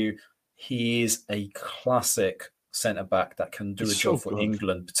of show you he is a classic centre-back that can do a job for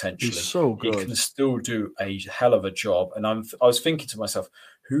England potentially. He's so good. He can still do a hell of a job. And I was thinking to myself,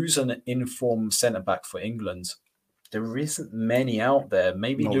 who's an informed centre-back for England? There isn't many out there.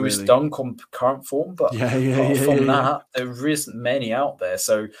 Maybe Not Lewis really. Dunk on current form, but apart from that, there isn't many out there.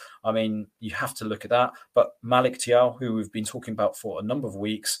 So, I mean, you have to look at that. But Malik Thiaw, who we've been talking about for a number of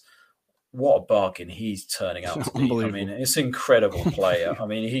weeks, what a bargain he's turning out to be. I mean, it's an incredible player. I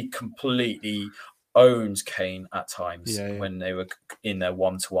mean, he completely owns Kane at times when they were in their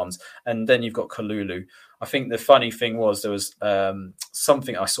one-to-ones. And then you've got Kalulu. I think the funny thing was there was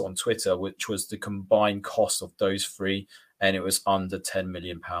something I saw on Twitter, which was the combined cost of those three, and it was under £10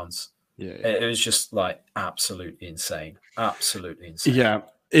 million. It was just like absolutely insane. Absolutely insane. Yeah.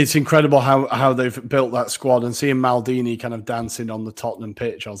 It's incredible how they've built that squad, and seeing Maldini kind of dancing on the Tottenham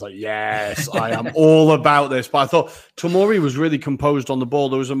pitch. I was like, yes, I am all about this. But I thought Tomori was really composed on the ball.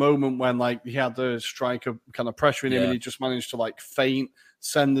 There was a moment when like he had the striker kind of pressuring him and he just managed to like feint,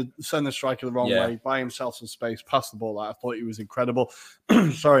 send the striker the wrong way, buy himself some space, pass the ball out. I thought he was incredible.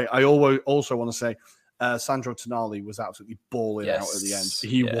 Sorry, I also want to say Sandro Tonali was absolutely balling out at the end.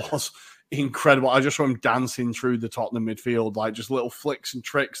 He was incredible. I just saw him dancing through the Tottenham midfield, like just little flicks and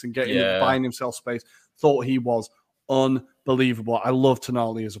tricks and buying himself space. Thought he was unbelievable. I love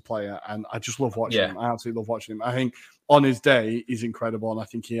Tonali as a player, and I just love watching him. I absolutely love watching him. I think on his day, he's incredible, and I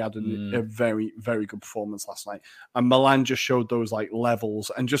think he had a very, very good performance last night. And Milan just showed those like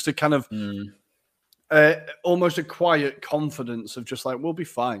levels and just a kind of almost a quiet confidence of just like, we'll be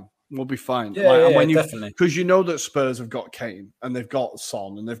fine. We'll be fine. Definitely. Because you know that Spurs have got Kane and they've got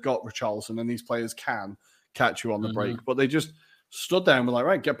Son and they've got Richarlison, and these players can catch you on the break. But they just stood there and were like,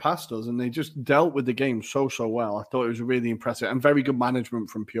 right, get past us. And they just dealt with the game so well. I thought it was really impressive. And very good management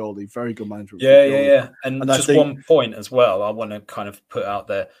from Pioli. Very good management. And just one point as well, I want to kind of put out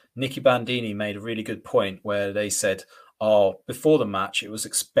there. Nicky Bandini made a really good point where they said, before the match, it was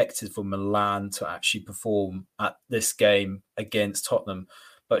expected for Milan to actually perform at this game against Tottenham.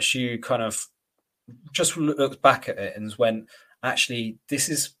 But she kind of just looked back at it and went, actually, this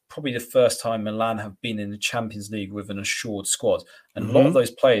is probably the first time Milan have been in the Champions League with an assured squad. And a lot of those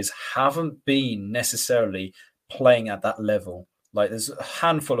players haven't been necessarily playing at that level. Like there's a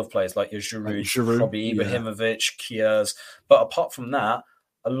handful of players like your Giroud, probably Ibrahimovic, Kiers. But apart from that,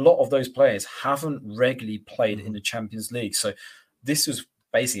 a lot of those players haven't regularly played in the Champions League. So this was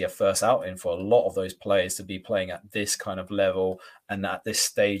basically a first outing for a lot of those players to be playing at this kind of level and at this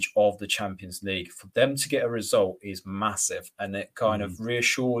stage of the Champions League. For them to get a result is massive, and it kind of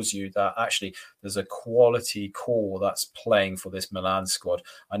reassures you that actually there's a quality core that's playing for this Milan squad.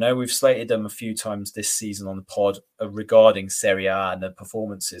 I know we've slated them a few times this season on the pod regarding Serie A and their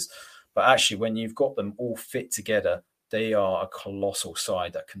performances, but actually when you've got them all fit together, they are a colossal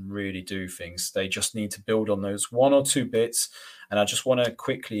side that can really do things. They just need to build on those one or two bits. And I just want to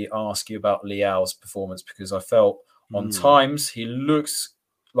quickly ask you about Leao's performance, because I felt on times he looks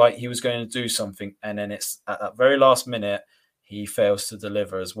like he was going to do something, and then it's at that very last minute he fails to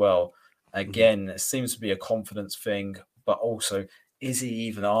deliver as well. Again, it seems to be a confidence thing, but also, is he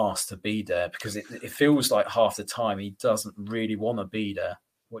even asked to be there? Because it feels like half the time he doesn't really want to be there.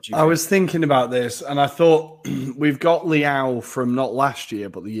 What do you think? I was thinking about this, and I thought we've got Liao from not last year,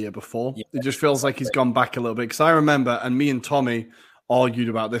 but the year before. Yeah, it just feels like he's gone back a little bit. Because I remember, and me and Tommy argued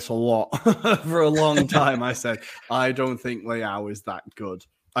about this a lot for a long time. I said, I don't think Liao is that good.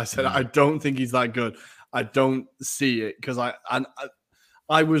 I said, I don't think he's that good. I don't see it, because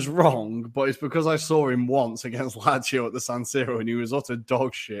I was wrong, but it's because I saw him once against Lazio at the San Siro and he was utter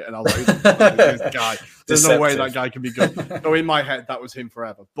dog shit. And I was like, this guy, there's no way that guy can be good. So in my head, that was him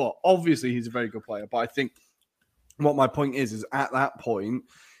forever. But obviously, he's a very good player. But I think what my point is at that point,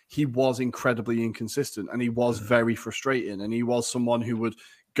 he was incredibly inconsistent and he was very frustrating. And he was someone who would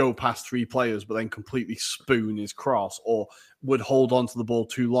go past three players, but then completely spoon his cross, or would hold on to the ball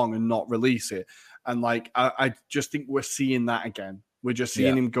too long and not release it. And like, I just think we're seeing that again. We're just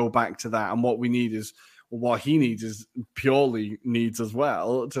seeing him go back to that. And what we need is, what he needs is purely needs as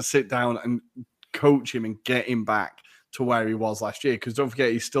well to sit down and coach him and get him back to where he was last year. Because don't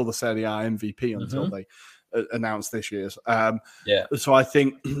forget, he's still the Serie A MVP until they announced this year's. So I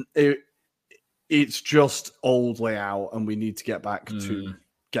think it's just old layout, and we need to get back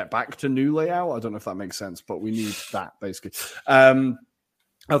to new layout. I don't know if that makes sense, but we need that basically.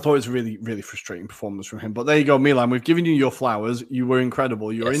 I thought it was a really, really frustrating performance from him. But there you go, Milan. We've given you your flowers. You were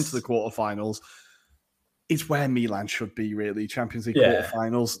incredible. You were into the quarterfinals. It's where Milan should be, really. Champions League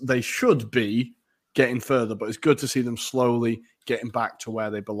quarterfinals. They should be getting further, but it's good to see them slowly getting back to where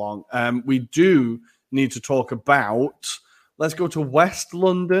they belong. We do need to talk about, let's go to West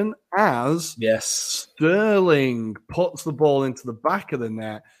London as Sterling puts the ball into the back of the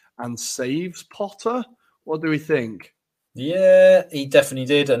net and saves Potter. What do we think? Yeah, he definitely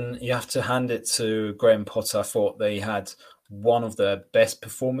did. And you have to hand it to Graham Potter. I thought they had one of their best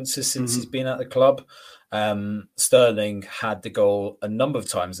performances since he's been at the club. Sterling had the goal a number of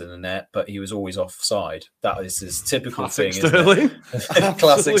times in the net, but he was always offside. That is his typical classic thing. Sterling.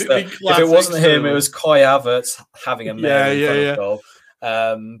 Classic Sterling. If it wasn't him, it was Kai Havertz having a man goal.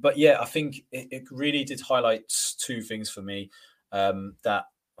 But yeah, I think it really did highlight two things for me. That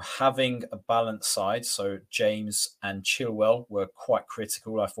having a balanced side, so James and Chilwell were quite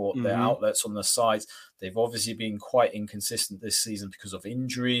critical. I thought their outlets on the sides, they've obviously been quite inconsistent this season because of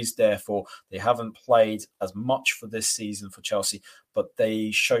injuries. Therefore, they haven't played as much for this season for Chelsea, but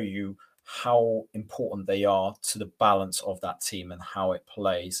they show you how important they are to the balance of that team and how it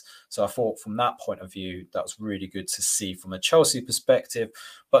plays. So I thought from that point of view, that was really good to see from a Chelsea perspective.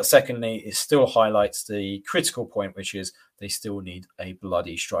 But secondly, it still highlights the critical point, which is they still need a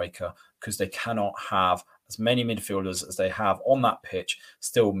bloody striker, because they cannot have as many midfielders as they have on that pitch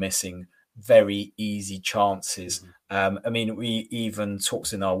still missing very easy chances. I mean, we even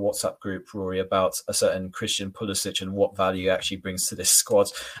talked in our WhatsApp group, Rory, about a certain Christian Pulisic and what value he actually brings to this squad,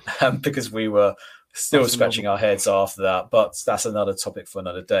 because we were still scratching our heads after that. But that's another topic for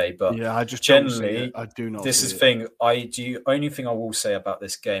another day. But yeah, I just generally, I do not. This is thing. Only thing I will say about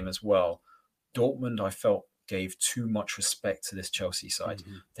this game as well. Dortmund, I felt, gave too much respect to this Chelsea side.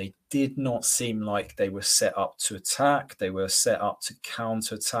 They did not seem like they were set up to attack. They were set up to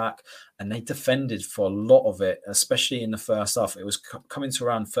counter-attack, and they defended for a lot of it, especially in the first half. It was coming to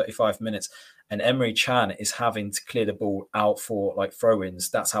around 35 minutes, and Emre Can is having to clear the ball out for like throw-ins.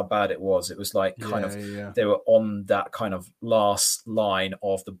 That's how bad it was. It was like they were on that kind of last line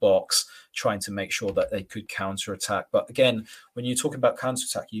of the box, trying to make sure that they could counter-attack. But again, when you're talking about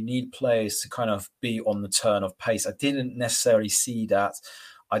counter-attack, you need players to kind of be on the turn of pace. I didn't necessarily see that.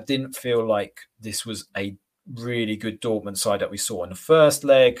 I didn't feel like this was a really good Dortmund side that we saw in the first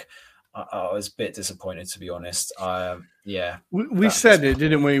leg. I was a bit disappointed, to be honest. We said it,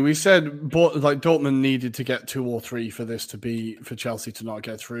 didn't we? We said like Dortmund needed to get 2 or 3 for this to be for Chelsea to not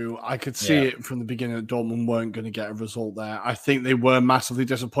get through. I could see it from the beginning that Dortmund weren't going to get a result there. I think they were massively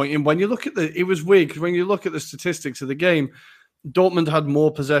disappointing. When you look at it was weird because when you look at the statistics of the game, Dortmund had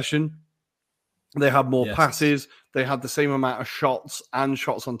more possession, they had more passes, they had the same amount of shots and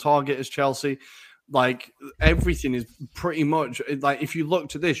shots on target as Chelsea. Like everything is pretty much like if you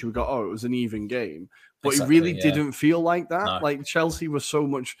looked at this, you would go, "Oh, it was an even game," but it really didn't feel like that. No. Like Chelsea was so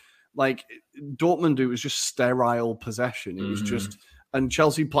much like Dortmund. It was just sterile possession. It was just, and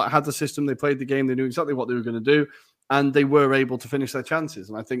Chelsea had the system. They played the game. They knew exactly what they were going to do, and they were able to finish their chances.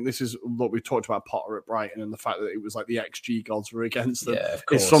 And I think this is what we talked about Potter at Brighton and the fact that it was like the XG gods were against them. Yeah, of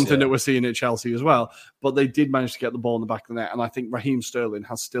course, it's something that we're seeing at Chelsea as well. But they did manage to get the ball in the back of the net, and I think Raheem Sterling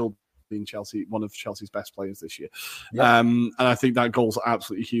has still been one of Chelsea's best players this year. And I think that goal's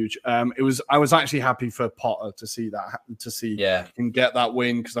absolutely huge. I was actually happy for Potter to see him get that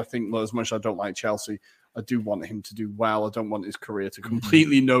win, because I think as much as I don't like Chelsea, I do want him to do well. I don't want his career to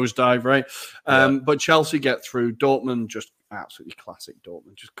completely nosedive, right? But Chelsea get through. Dortmund, just absolutely classic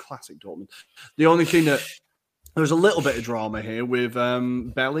Dortmund. Just classic Dortmund. The only thing that there's a little bit of drama here with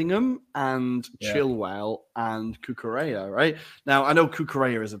Bellingham and Chilwell and Cucurella, right? Now, I know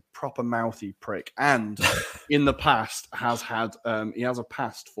Cucurella is a proper mouthy prick, and in the past has had he has a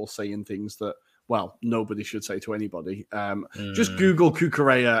past for saying things that, well, nobody should say to anybody. Just Google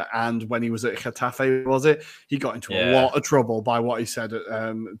Cucurella, and when he was at Getafe, was it? He got into a lot of trouble by what he said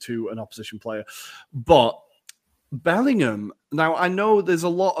to an opposition player. But Bellingham, now I know there's a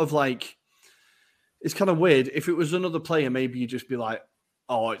lot of like, it's kind of weird. If it was another player, maybe you'd just be like,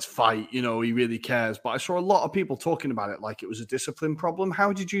 oh, it's fight, he really cares. But I saw a lot of people talking about it like it was a discipline problem.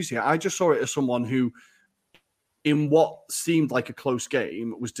 How did you see it? I just saw it as someone who in what seemed like a close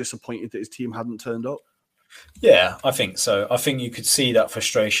game, was disappointed that his team hadn't turned up. Yeah, I think so. I think you could see that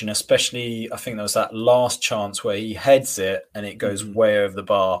frustration, especially I think there was that last chance where he heads it and it goes way over the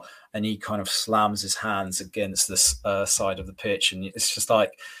bar and he kind of slams his hands against this side of the pitch. And it's just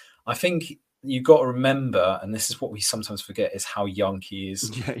like, I think you got to remember, and this is what we sometimes forget, is how young he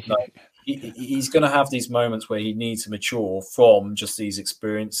is. Like, he's going to have these moments where he needs to mature from just these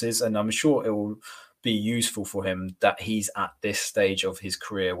experiences. And I'm sure it will be useful for him that he's at this stage of his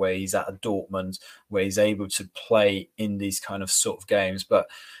career where he's at a Dortmund, where he's able to play in these kind of sort of games. But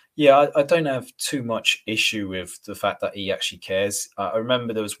yeah, I don't have too much issue with the fact that he actually cares. I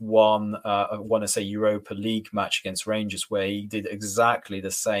remember there was one, I want to say Europa League match against Rangers where he did exactly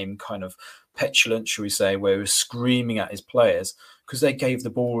the same kind of petulance, shall we say, where he was screaming at his players because they gave the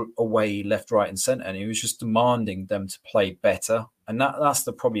ball away left, right and centre, and he was just demanding them to play better. And that's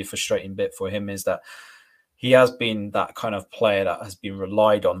the probably frustrating bit for him, is that he has been that kind of player that has been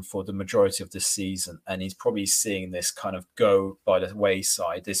relied on for the majority of this season. And he's probably seeing this kind of go by the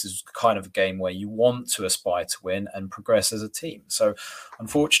wayside. This is kind of a game where you want to aspire to win and progress as a team. So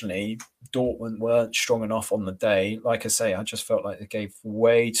unfortunately, Dortmund weren't strong enough on the day. Like I say, I just felt like they gave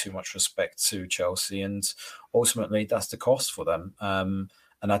way too much respect to Chelsea. And ultimately, that's the cost for them.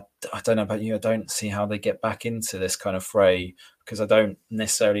 And I don't know about you, I don't see how they get back into this kind of fray, because I don't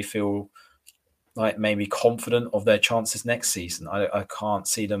necessarily feel like maybe confident of their chances next season. I can't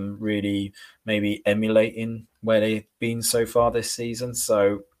see them really maybe emulating where they've been so far this season.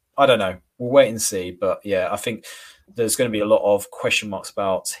 So I don't know. We'll wait and see. But yeah, I think there's going to be a lot of question marks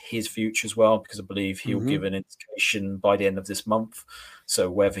about his future as well, because I believe he'll give an indication by the end of this month. So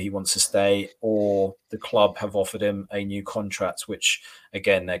whether he wants to stay or the club have offered him a new contract, which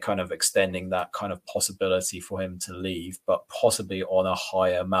again, they're kind of extending that kind of possibility for him to leave, but possibly on a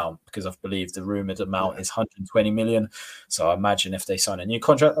higher amount, because I believe the rumoured amount is 120 million. So I imagine if they sign a new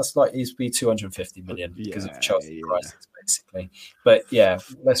contract, that's likely to be 250 million because of Chelsea prices, basically. But yeah,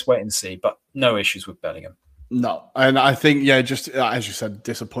 let's wait and see. But no issues with Bellingham. No, and I think, just as you said,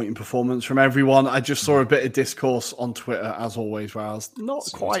 disappointing performance from everyone. I just saw a bit of discourse on Twitter, as always, where I was not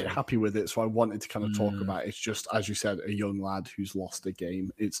quite happy with it, so I wanted to kind of talk about it. It's just, as you said, a young lad who's lost a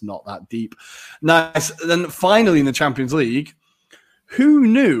game. It's not that deep. Nice. Then finally in the Champions League, who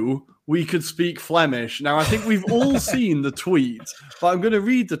knew we could speak Flemish? Now, I think we've all seen the tweet, but I'm going to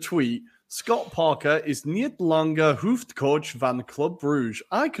read the tweet. Scott Parker is niet langer hoofdcoach van Club Brugge.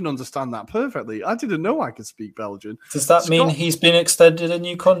 I can understand that perfectly. I didn't know I could speak Belgian. Does that mean he's been extended a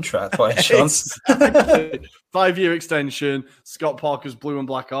new contract by chance? 5-year extension. Scott Parker's blue and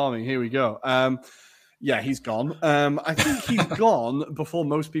black army. Here we go. Yeah, he's gone. I think he's gone before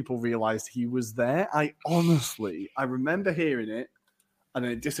most people realized he was there. I remember hearing it, and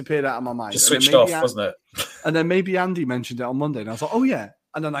then it disappeared out of my mind. Just switched off, wasn't it? And then maybe Andy mentioned it on Monday, and I was like, oh, yeah.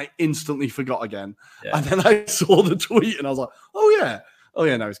 And then I instantly forgot again. Yeah. And then I saw the tweet and I was like, oh, yeah,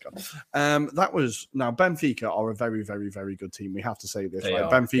 no, he's gone. Now Benfica are a very, very, very good team. We have to say this. Right?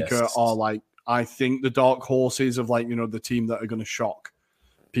 Benfica are like, I think the dark horses of the team that are going to shock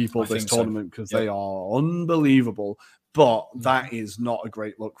people this tournament, because they are unbelievable. But that is not a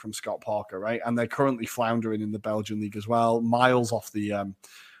great look from Scott Parker, right? And they're currently floundering in the Belgian league as well, miles off the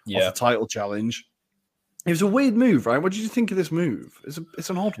title challenge. It was a weird move, right? What did you think of this move?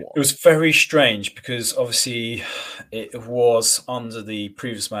 It's an odd one. It was very strange because obviously it was under the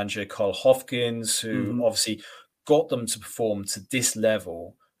previous manager, Carl Hofkins, who obviously got them to perform to this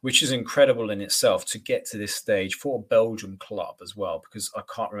level, which is incredible in itself to get to this stage for a Belgian club as well, because I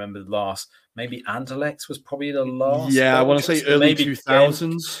can't remember the last, maybe Anderlecht was probably the last. Yeah, I want to say early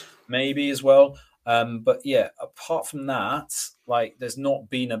 2000s. Maybe as well. But yeah, apart from that, there's not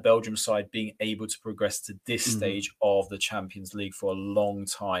been a Belgium side being able to progress to this stage of the Champions League for a long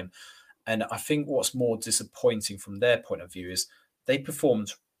time. And I think what's more disappointing from their point of view is they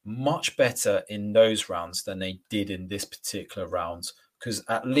performed much better in those rounds than they did in this particular round. Because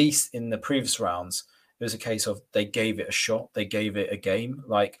at least in the previous rounds, it was a case of they gave it a shot, they gave it a game.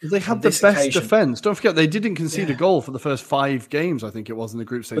 They had the best defense. Don't forget, they didn't concede a goal for the first 5 games, I think it was, in the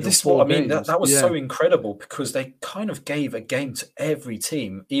group stage. But this is what I mean. That was so incredible, because they kind of gave a game to every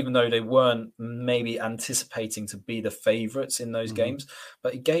team, even though they weren't maybe anticipating to be the favourites in those games.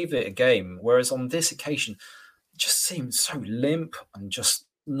 But it gave it a game. Whereas on this occasion, it just seemed so limp and just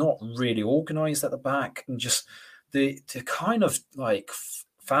not really organised at the back, and just the kind of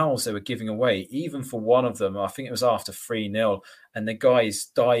fouls they were giving away, even for one of them, I think it was after 3-0, and the guy is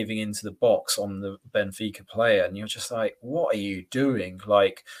diving into the box on the Benfica player, and you're just like, what are you doing?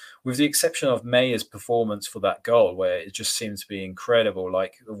 Like, with the exception of Mayer's performance for that goal, where it just seemed to be incredible,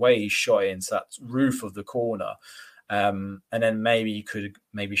 like the way he shot it into that roof of the corner. And then maybe you could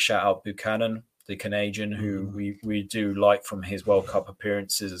shout out Buchanan, the Canadian, who we do like from his World Cup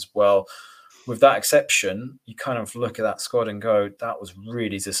appearances as well. With that exception, you kind of look at that squad and go, that was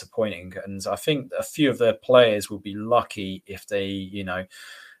really disappointing. And I think a few of their players will be lucky if they,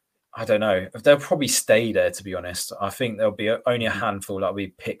 I don't know, if they'll probably stay there, to be honest. I think there'll be only a handful that will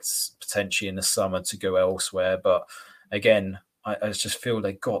be picked potentially in the summer to go elsewhere. But again, I just feel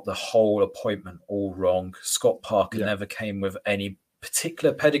they got the whole appointment all wrong. Scott Parker never came with any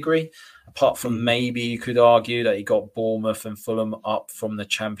particular pedigree, apart from maybe you could argue that he got Bournemouth and Fulham up from the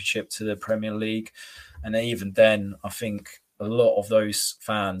Championship to the Premier League. And even then, I think a lot of those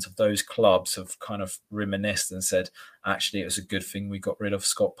fans of those clubs have kind of reminisced and said, actually, it was a good thing we got rid of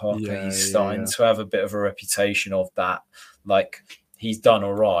Scott Parker. He's starting to have a bit of a reputation of that. Like, he's done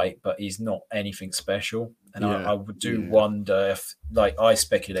all right, but he's not anything special. And I do wonder if, like I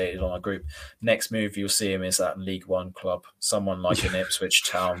speculated on our group, next move you'll see him is that League One club, someone like an Ipswich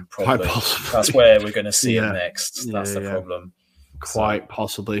Town, probably. That's where we're going to see him next. That's the problem. Quite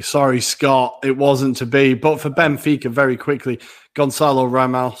possibly. Sorry, Scott, it wasn't to be. But for Benfica, very quickly, Gonçalo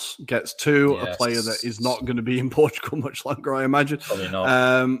Ramos gets 2, a player that is not going to be in Portugal much longer, I imagine. Probably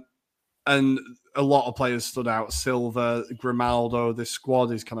not. And a lot of players stood out. Silva, Grimaldo, this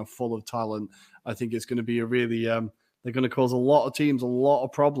squad is kind of full of talent. I think it's going to be a really, they're going to cause a lot of teams a lot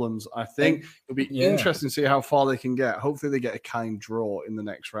of problems. I think it'll be interesting to see how far they can get. Hopefully they get a kind draw in the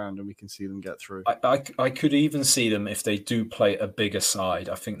next round and we can see them get through. I could even see them, if they do play a bigger side,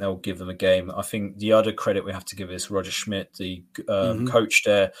 I think they'll give them a game. I think the other credit we have to give is Roger Schmidt, the coach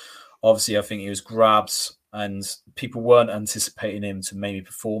there. Obviously, I think he was grabbed and people weren't anticipating him to maybe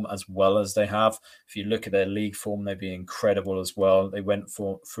perform as well as they have. If you look at their league form, they've been incredible as well. They went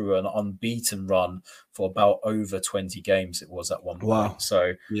through an unbeaten run for about over 20 games, it was at one point. Wow.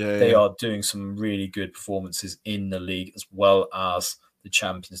 So they are doing some really good performances in the league as well as the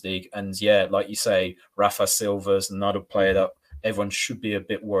Champions League. And like you say, Rafa Silva is another player that everyone should be a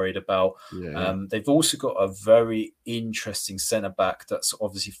bit worried about. They've also got a very interesting centre-back that's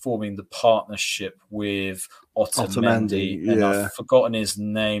obviously forming the partnership with Otamendi. And I've forgotten his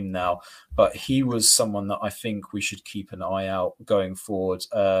name now, but he was someone that I think we should keep an eye out going forward.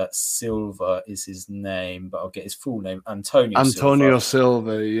 Silva is his name, but I'll get his full name. Antonio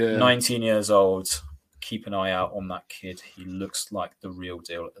Silva, 19 years old. Keep an eye out on that kid. He looks like the real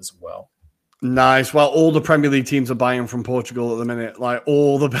deal as well. Nice. Well, all the Premier League teams are buying from Portugal at the minute. Like,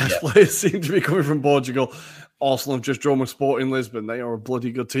 all the best players seem to be coming from Portugal. Arsenal have just drawn with Sporting Lisbon. They are a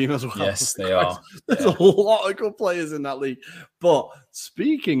bloody good team as well. Yes, they are. There's a lot of good players in that league. But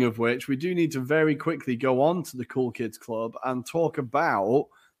speaking of which, we do need to very quickly go on to the Cool Kids Club and talk about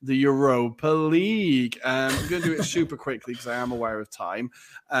the Europa League. I'm going to do it super quickly because I am aware of time.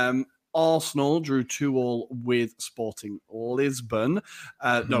 Arsenal drew 2-2 with Sporting Lisbon.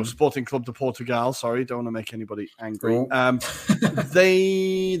 No, Sporting Club de Portugal. Sorry, don't want to make anybody angry. That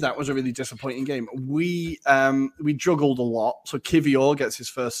was a really disappointing game. We juggled a lot. So Kivior gets his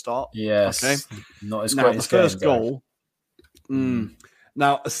first start. Yes. Okay. Not as now, great the as first goal.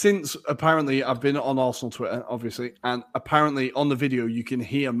 Now, since apparently I've been on Arsenal Twitter, obviously, and apparently on the video you can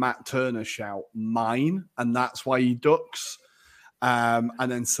hear Matt Turner shout "mine," and that's why he ducks. And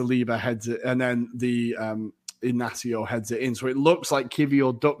then Saliba heads it, and then the Inacio heads it in. So it looks like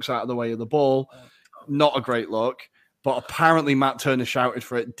Kivior ducks out of the way of the ball. Not a great look, but apparently Matt Turner shouted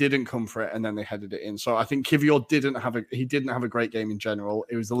for it, didn't come for it, and then they headed it in. So I think Kivior didn't have a great game in general.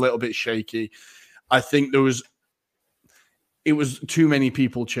 It was a little bit shaky. I think it was too many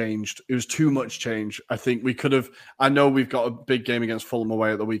people changed. It was too much change. I think we could have. I know we've got a big game against Fulham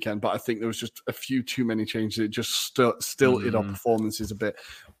away at the weekend, but I think there was just a few too many changes. It just stilted our performances a bit.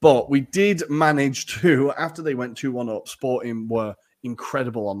 But we did manage to, after they went 2-1 up, Sporting were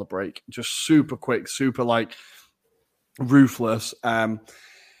incredible on the break. Just super quick, super ruthless.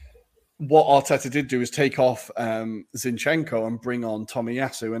 What Arteta did do is take off Zinchenko and bring on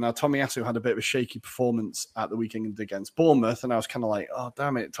Tomiyasu. And now Tomiyasu had a bit of a shaky performance at the weekend against Bournemouth. And I was kind of like, oh,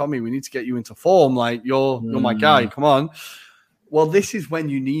 damn it, Tommy, we need to get you into form. Like, you're my guy. Come on. Well, this is when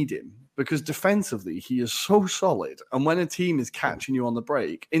you need him because defensively, he is so solid. And when a team is catching you on the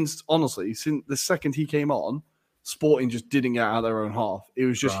break, honestly, since the second he came on, Sporting just didn't get out of their own half. It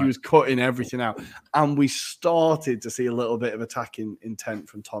was just he was cutting everything out. And we started to see a little bit of attacking intent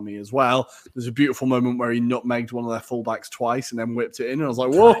from Tommy as well. There's a beautiful moment where he nutmegged one of their fullbacks twice and then whipped it in. And I was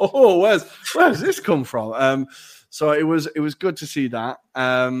like, whoa, where's this come from? So it was good to see that.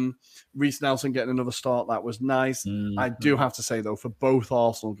 Reece Nelson getting another start, that was nice. Mm-hmm. I do have to say, though, for both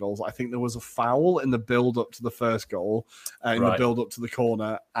Arsenal goals, I think there was a foul in the build-up to the first goal, in the build-up to the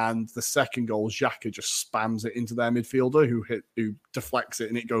corner, and the second goal, Xhaka just spams it into their midfielder who deflects it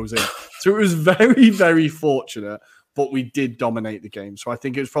and it goes in. So it was very, very fortunate, but we did dominate the game. So I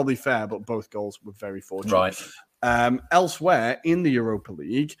think it was probably fair, but both goals were very fortunate. Right. Elsewhere, in the Europa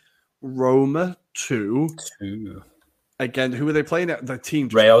League, Roma 2. Again, who are they playing at? The team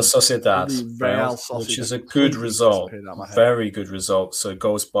Real Sociedad, which is a good result. Very good result. So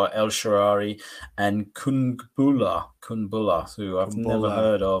goals by El Shaarawy and Kungbula, who I've never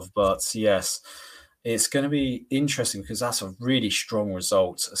heard of, but yes, it's going to be interesting because that's a really strong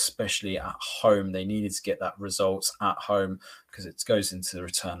result, especially at home. They needed to get that result at home because it goes into the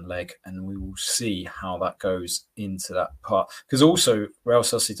return leg, and we will see how that goes into that part. Because also, Real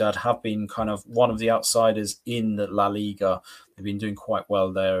Sociedad have been kind of one of the outsiders in the La Liga. They've been doing quite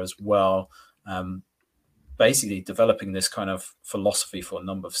well there as well, basically developing this kind of philosophy for a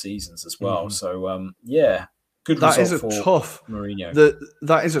number of seasons as well. Mm-hmm. So, good result for Mourinho.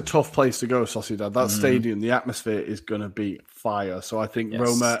 That is a tough place to go, Sociedad. That stadium, the atmosphere is going to be fire. So I think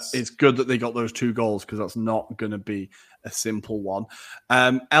Roma, it's good that they got those 2 goals because that's not going to be a simple one.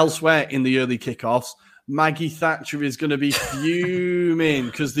 Elsewhere in the early kickoffs, Maggie Thatcher is going to be fuming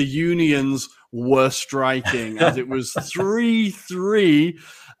because the Unions were striking as it was 3-3.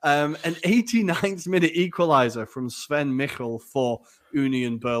 An 89th minute equaliser from Sven Michel for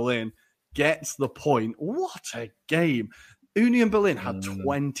Union Berlin gets the point. What a game. Union Berlin had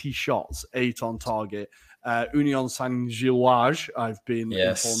 20 shots, 8 on target. Union Saint-Gilloise, I've been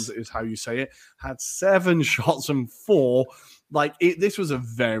informed is how you say it, had 7 shots and 4. This was a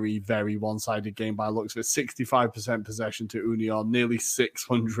very, very one-sided game by looks of it. 65% possession to Union, nearly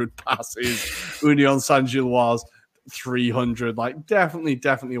 600 passes. Union Saint-Gilloise, 300.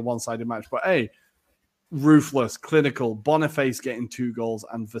 Definitely a one-sided match. But hey, ruthless, clinical, Boniface getting 2 goals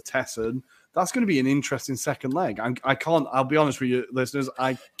and Vitesse. That's going to be an interesting second leg. I'll be honest with you, listeners,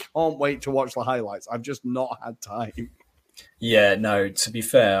 I can't wait to watch the highlights. I've just not had time. Yeah, no, to be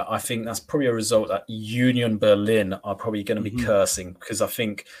fair, I think that's probably a result that Union Berlin are probably going to be cursing because I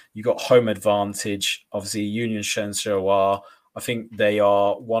think you got home advantage. Obviously, Union Saint-Gilloise, I think they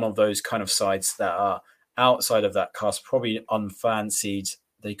are one of those kind of sides that are outside of that cast, probably unfancied.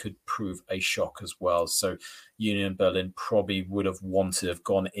 They could prove a shock as well. So Union Berlin probably would have wanted to have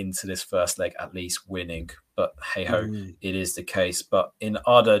gone into this first leg at least winning. But hey-ho, it is the case. But in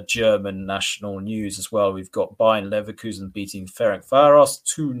other German national news as well, we've got Bayern Leverkusen beating Ferencváros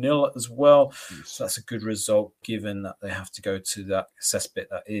 2-0 as well. So that's a good result given that they have to go to that cesspit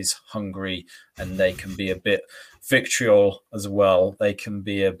that is Hungary and they can be a bit vitriol as well. They can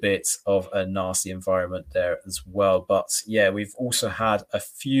be a bit of a nasty environment there as well. But yeah, we've also had a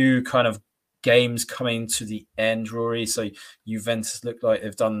few kind of games coming to the end, Rory. So Juventus look like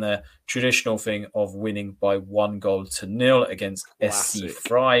they've done their traditional thing of winning by 1-0 against SC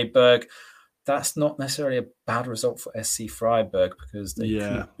Freiburg. That's not necessarily a bad result for SC Freiburg because they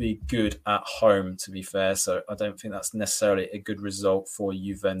could be good at home, to be fair. So I don't think that's necessarily a good result for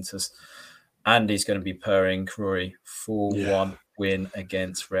Juventus. Andy's going to be purring, Rory, 4-1 win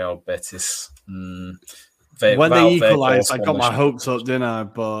against Real Betis. When they equalised, I got my hopes up, didn't I?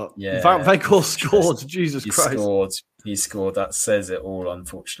 But Weghorst scored. Jesus Christ. He scored. That says it all,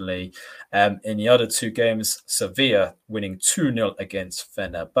 unfortunately. In the other 2 games, Sevilla winning 2-0 against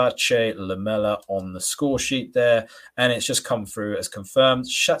Fenerbahce. Lamela on the score sheet there. And it's just come through as confirmed.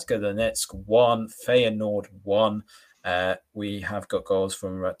 Shakhtar Donetsk 1, Feyenoord 1. We have got goals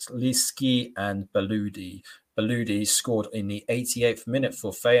from Ratliski and Baludi. Baludi scored in the 88th minute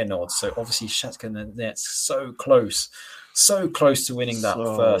for Feyenoord. So obviously Shakhtar Donetsk so close to winning that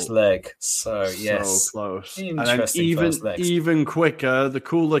first leg. So yes, so close. Interesting first legs. Even quicker,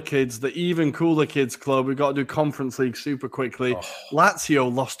 the even cooler kids club. We've got to do Conference League super quickly. Lazio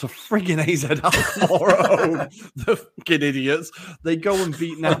lost to friggin' AZ Alkmaar at home. The fucking idiots. They go and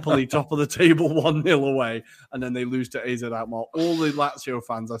beat Napoli, top of the table, 1-0 away, and then they lose to AZ Alkmaar. All the Lazio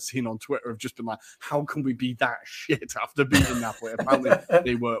fans I've seen on Twitter have just been like, how can we be that shit after beating Napoli? Apparently,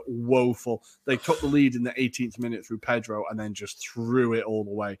 they were woeful. They took the lead in the 18th minute through Pedro, Lazio and then just threw it all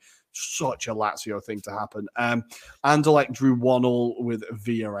away. Such a Lazio thing to happen. Anderlecht drew 1-1 with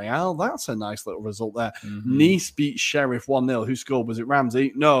Villarreal. That's a nice little result there. Nice beat Sheriff 1-0. Who scored? Was it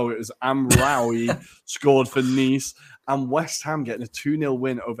Ramsey? No, it was Amraoui scored for Nice. And West Ham getting a 2-0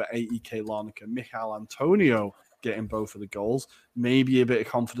 win over AEK Larnaca. Michael Antonio getting both of the goals. Maybe a bit of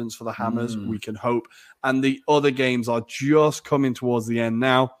confidence for the Hammers. We can hope. And the other games are just coming towards the end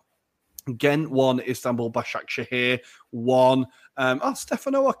now. Ghent 1, Istanbul Başakşehir 1.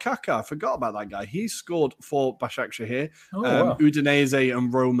 Stefano Akaka, I forgot about that guy. He scored for Başakşehir. Wow. Udinese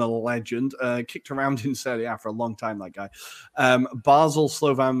and Roma legend. Kicked around in Serie A for a long time, that guy. Basel,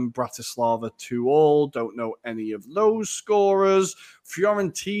 Slovan Bratislava 2-2. Don't know any of those scorers.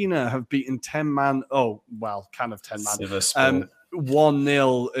 Fiorentina have beaten 10-man. Oh, well, kind of 10-man.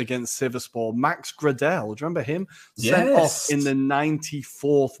 1-0 against Sivasspor. Max Gradel, do you remember him? Sent off in the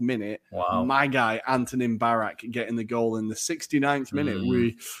 94th minute. Wow. My guy, Antonin Barak, getting the goal in the 69th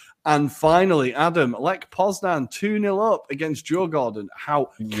minute. And finally, Adam, Lech Poznan 2-0 up against Djurgården.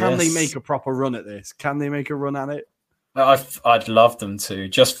 How can they make a proper run at this? Can they make a run at it? I'd love them to,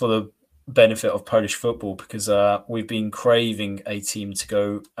 just for the benefit of Polish football, because we've been craving a team to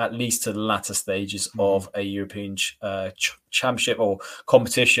go at least to the latter stages of a European championship or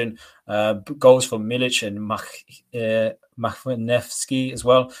competition. Goals for Milic and Machwanevsky as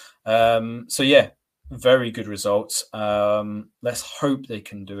well. Very good results. Let's hope they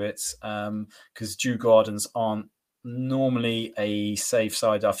can do it, because Djurgårdens aren't normally a safe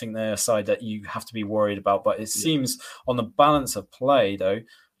side. I think they're a side that you have to be worried about, but it seems on the balance of play, though,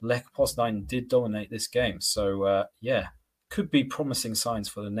 Lech Poznan did dominate this game. So, could be promising signs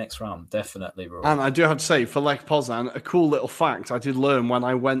for the next round. Definitely, Rory. And I do have to say, for Lech Poznan, a cool little fact I did learn when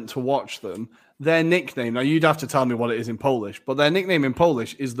I went to watch them, their nickname, now you'd have to tell me what it is in Polish, but their nickname in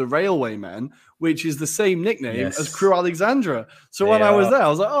Polish is the Railwaymen, which is the same nickname as Crew Alexandra. So when I was there, I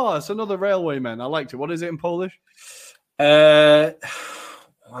was like, oh, it's another Railwaymen. I liked it. What is it in Polish? I'll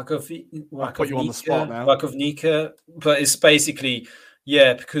put you on the spot now. Rakownika, but it's basically...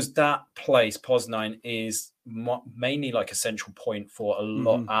 Yeah, because that place, Poznan, is mainly like a central point for a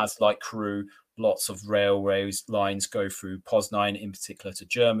lot, as like Crew, lots of railways lines go through Poznan, in particular to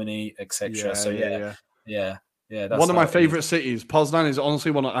Germany, etc. That's one of my favorite cities. Poznan is honestly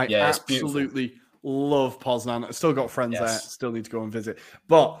one I absolutely love. Poznan. I still got friends there. Still need to go and visit.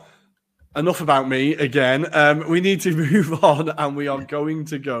 But enough about me again. We need to move on, and we are going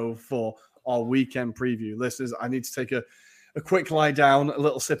to go for our weekend preview. Listeners, I need to take a quick lie down, a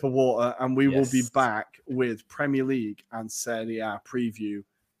little sip of water, and we will be back with Premier League and Serie A preview.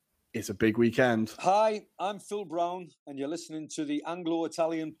 It's a big weekend. Hi, I'm Phil Brown, and you're listening to the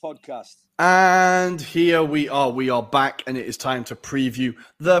Anglo-Italian podcast. And here we are. We are back, and it is time to preview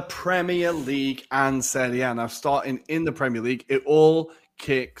the Premier League and Serie A. Now, starting in the Premier League, it all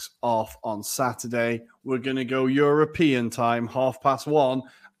kicks off on Saturday. We're going to go European time, 1:30,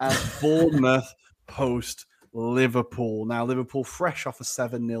 as Bournemouth host Liverpool. Now, Liverpool fresh off a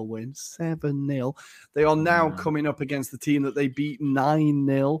 7-0 win. 7-0. They are now coming up against the team that they beat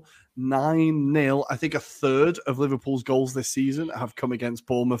 9-0. 9-0. I think a third of Liverpool's goals this season have come against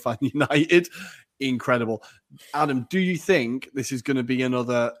Bournemouth and United. Incredible. Adam, do you think this is going to be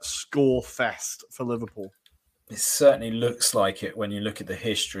another score fest for Liverpool? It certainly looks like it when you look at the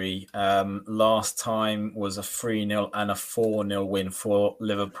history. Last time was a 3-0 and a 4-0 win for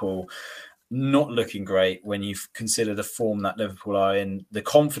Liverpool. Not looking great when you consider the form that Liverpool are in, the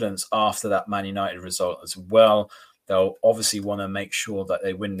confidence after that Man United result as well. They'll obviously want to make sure that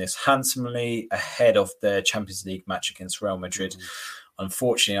they win this handsomely ahead of their Champions League match against Real Madrid.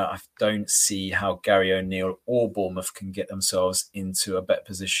 Unfortunately, I don't see how Gary O'Neill or Bournemouth can get themselves into a better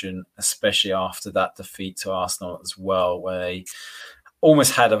position, especially after that defeat to Arsenal as well, where they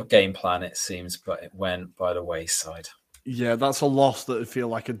almost had a game plan, it seems, but it went by the wayside. Yeah, that's a loss that would feel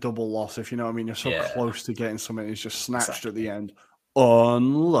like a double loss, if you know what I mean. You're so close to getting something, it's just snatched at the end.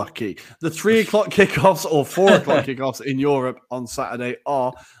 Unlucky. The 3 o'clock kickoffs or 4 o'clock kickoffs in Europe on Saturday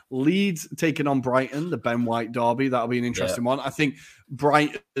are Leeds taking on Brighton, the Ben White derby. That'll be an interesting one. I think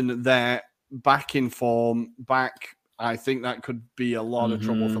Brighton, they're back in form, I think that could be a lot of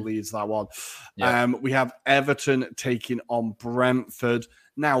trouble for Leeds, that one. We have Everton taking on Brentford.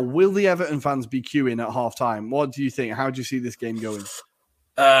 Now, will the Everton fans be queuing at halftime? What do you think? How do you see this game going?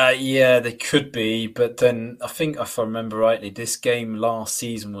 They could be, but then I think if I remember rightly, this game last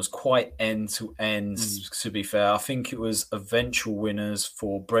season was quite end-to-end, to be fair. I think it was eventual winners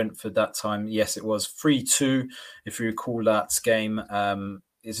for Brentford that time. Yes, it was 3-2, if you recall that game.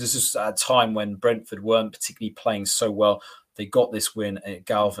 It was just at a time when Brentford weren't particularly playing so well. They got this win, and it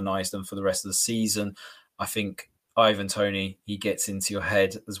galvanised them for the rest of the season. I think Ivan Toney, he gets into your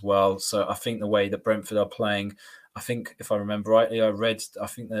head as well. So I think the way that Brentford are playing, I think if I remember rightly, I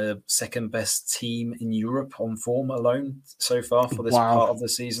think the second best team in Europe on form alone so far for this part of the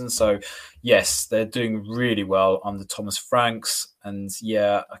season. So yes, they're doing really well under Thomas Franks. And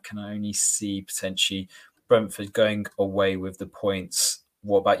yeah, I can only see potentially Brentford going away with the points.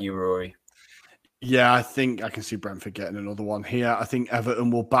 What about you, Rory? Yeah, I think I can see Brentford getting another one here. I think Everton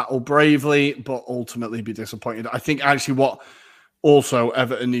will battle bravely, but ultimately be disappointed. I think actually what also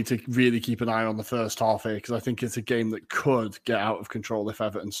Everton need to really keep an eye on the first half here, because I think it's a game that could get out of control if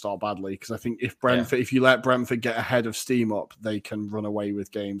Everton start badly. Because I think if you let Brentford get ahead of steam up, they can run away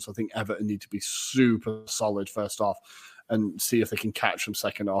with games. I think Everton need to be super solid first half and see if they can catch them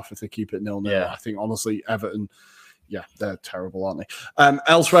second half if they keep it 0-0. Yeah. I think honestly, Everton, yeah, they're terrible, aren't they?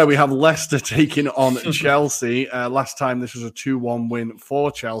 Elsewhere, we have Leicester taking on Chelsea. Last time, this was a 2-1 win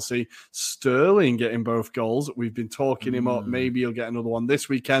for Chelsea. Sterling getting both goals. We've been talking him up. Maybe he'll get another one this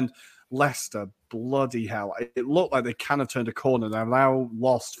weekend. Leicester, bloody hell. It looked like they kind of turned a corner. They've now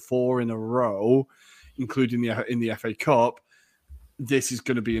lost 4 in a row, including in the FA Cup. This is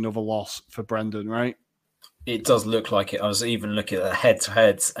going to be another loss for Brendan, right? It does look like it. I was even looking at the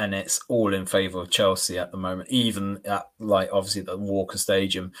head-to-heads, and it's all in favour of Chelsea at the moment. Even at, like, obviously the Walker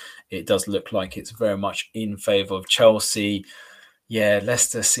Stadium, it does look like it's very much in favour of Chelsea. Yeah,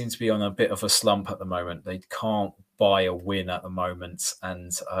 Leicester seems to be on a bit of a slump at the moment. They can't buy a win at the moment.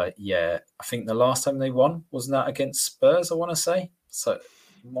 And I think the last time they won, wasn't that against Spurs, I want to say? So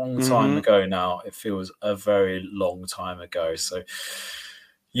long time ago now. It feels a very long time ago. So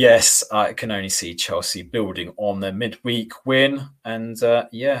yes, I can only see Chelsea building on their midweek win. And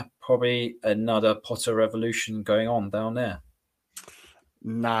probably another Potter revolution going on down there.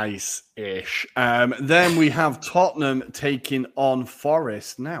 Nice-ish. Then we have Tottenham taking on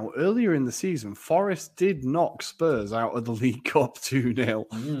Forest. Now, earlier in the season, Forest did knock Spurs out of the League Cup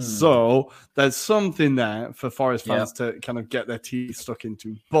 2-0. So there's something there for Forest fans to kind of get their teeth stuck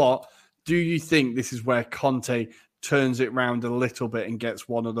into. But do you think this is where Conte turns it round a little bit and gets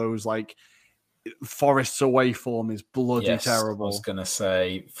one of those, like, Forest's away form is bloody terrible? I was going to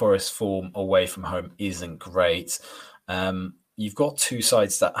say Forest form away from home isn't great. You've got two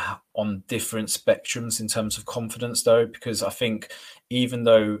sides that are on different spectrums in terms of confidence, though, because I think even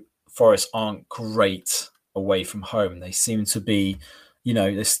though Forest aren't great away from home, they seem to be,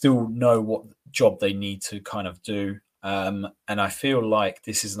 they still know what job they need to kind of do. And I feel like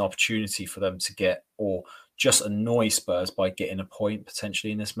this is an opportunity for them to get or just annoy Spurs by getting a point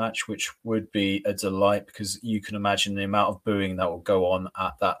potentially in this match, which would be a delight, because you can imagine the amount of booing that will go on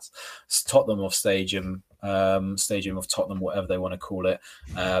at that Tottenham Stadium of Tottenham, whatever they want to call it.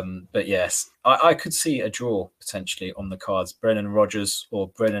 But yes, I could see a draw potentially on the cards.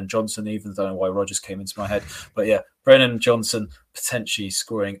 Brennan Johnson, even don't know why Rodgers came into my head, but yeah, Brennan Johnson potentially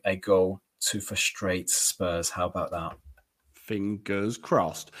scoring a goal to frustrate Spurs. How about that? Fingers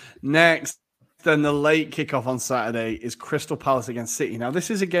crossed. Next, then the late kickoff on Saturday is Crystal Palace against City. Now,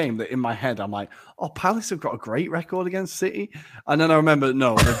 this is a game that in my head, I'm like, Palace have got a great record against City. And then I remember,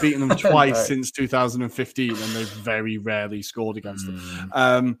 no, they've beaten them twice since 2015, and they've very rarely scored against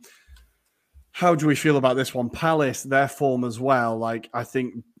them. How do we feel about this one? Palace, their form as well. Like, I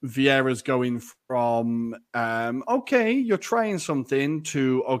think Vieira's going from, okay, you're trying something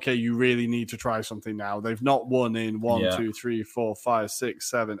to, okay, you really need to try something now. They've not won in 2, 3, 4, 5,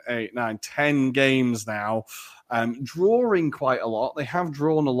 6, 7, 8, 9, 10 games now. Drawing quite a lot. They have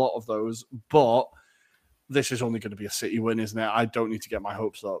drawn a lot of those, but this is only going to be a City win, isn't it? I don't need to get my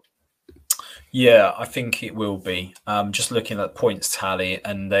hopes up. Yeah, I think it will be. Just looking at the points tally,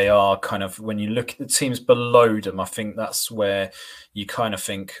 and they are kind of, when you look at the teams below them, I think that's where you kind of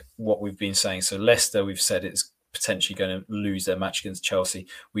think what we've been saying. So Leicester, we've said it's potentially going to lose their match against Chelsea.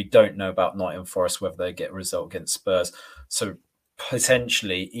 We don't know about Nottingham Forest, whether they get a result against Spurs. So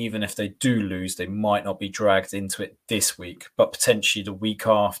potentially, even if they do lose, they might not be dragged into it this week, but potentially the week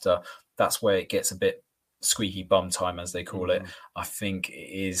after, that's where it gets a bit squeaky bum time, as they call it. I think it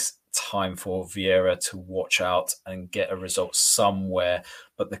is time for Vieira to watch out and get a result somewhere.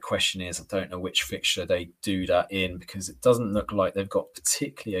 But the question is, I don't know which fixture they do that in, because it doesn't look like they've got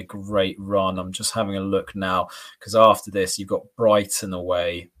particularly a great run. I'm just having a look now, because after this, you've got Brighton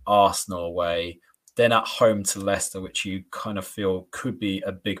away, Arsenal away, then at home to Leicester, which you kind of feel could be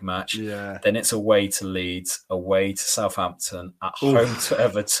a big match. Yeah. Then it's away to Leeds, away to Southampton, at home to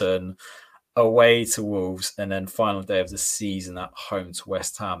Everton, away to Wolves, and then final day of the season at home to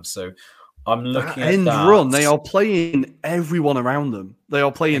West Ham. So I'm looking at that run. They are playing everyone around them.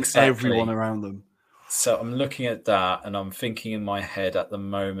 Everyone around them. So I'm looking at that, and I'm thinking in my head at the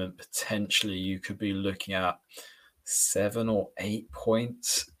moment, potentially you could be looking at 7 or 8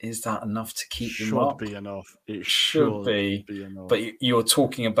 points. Is that enough to keep them Should up? be enough. It Should be enough. But you're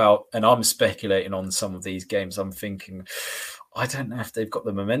talking about, and I'm speculating on some of these games. I'm thinking, I don't know if they've got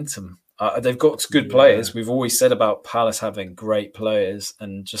the momentum. They've got good players. We've always said about Palace having great players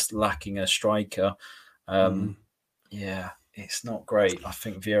and just lacking a striker. Yeah, it's not great. I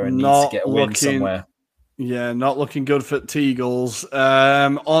think Vieira needs to get a win somewhere. Yeah, not looking good for T-Eagles.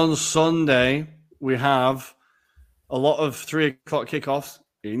 On Sunday, we have a lot of 3:00 kickoffs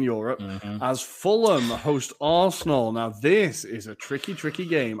in Europe as Fulham host Arsenal. Now, this is a tricky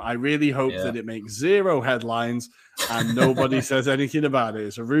game. I really hope that it makes 0 headlines and nobody says anything about it.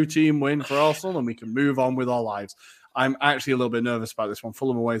 It's a routine win for Arsenal and we can move on with our lives. I'm actually a little bit nervous about this one.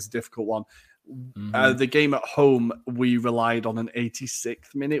 Fulham away is a difficult one. The game at home, we relied on an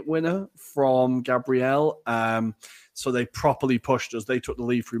 86th minute winner from Gabriel. So they properly pushed us. They took the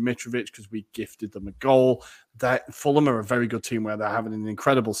lead through Mitrovic because we gifted them a goal. Fulham are a very good team where they're having an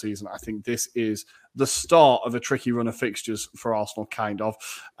incredible season. I think this is the start of a tricky run of fixtures for Arsenal, kind of,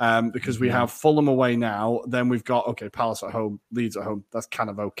 because we have Fulham away now. Then we've got, Palace at home, Leeds at home. That's kind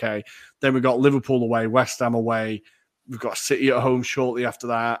of okay. Then we've got Liverpool away, West Ham away. We've got City at home shortly after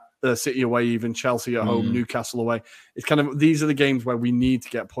that. City away, even Chelsea at home, Newcastle away. It's kind of, these are the games where we need to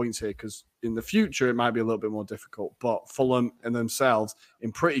get points here because in the future it might be a little bit more difficult. But Fulham in themselves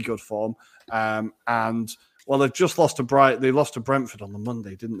in pretty good form. And well, they've just lost to Brighton. They lost to Brentford on the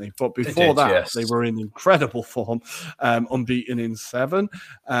Monday, didn't they? But before they were in incredible form, unbeaten in 7.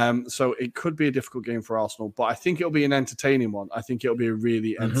 So it could be a difficult game for Arsenal, but I think it'll be an entertaining one. I think it'll be a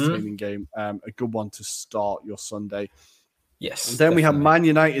really entertaining game, a good one to start your Sunday. Yes. And then we have Man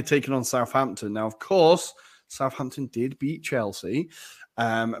United taking on Southampton. Now, of course, Southampton did beat Chelsea.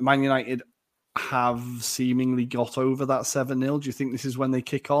 Man United have seemingly got over that 7-0. Do you think this is when they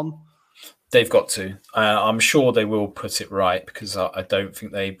kick on? They've got to. I'm sure they will put it right because I don't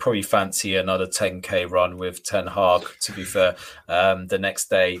think they probably fancy another 10K run with Ten Hag, to be fair, the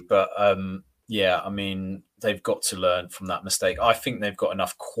next day. But I mean, they've got to learn from that mistake. I think they've got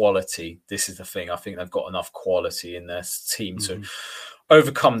enough quality. This is the thing. I think they've got enough quality in their team to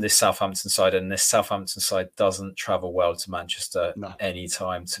overcome this Southampton side. And this Southampton side doesn't travel well to Manchester any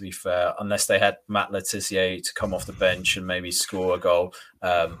time, to be fair, unless they had Matt Le Tissier to come off the bench and maybe score a goal.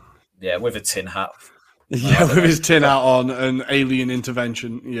 With a tin hat. With his tin hat on and alien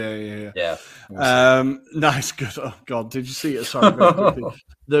intervention. Yeah. Nice, good. Oh God, did you see it? Sorry, very quickly.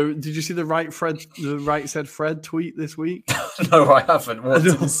 Did you see the right said Fred tweet this week? No, I haven't. What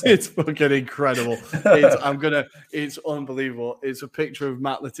did he say? It's fucking incredible. It's unbelievable. It's a picture of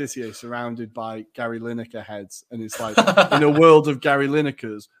Matt Le Tissier surrounded by Gary Lineker heads, and it's like in a world of Gary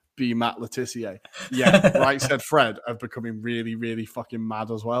Linekers, be Matt Le Tissier. Yeah, right said Fred of becoming really, really fucking mad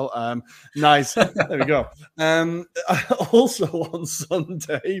as well. Nice. There we go. Also on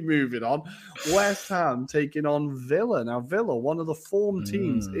Sunday, moving on, West Ham taking on Villa. Now, Villa, one of the form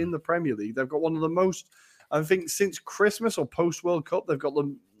teams in the Premier League. They've got one of the most, I think, since Christmas or post-World Cup, they've got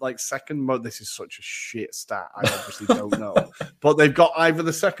the second most. This is such a shit stat. I obviously don't know. But they've got either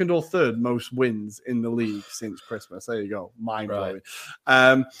the second or third most wins in the league since Christmas. There you go. Mind-blowing.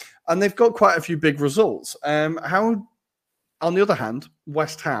 Right. And they've got quite a few big results. How, on the other hand,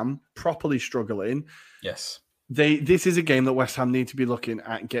 West Ham properly struggling. Yes. This is a game that West Ham need to be looking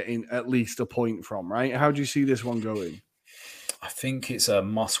at getting at least a point from, right? How do you see this one going? I think it's a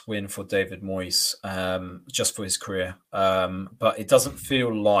must-win for David Moyes, just for his career. But it doesn't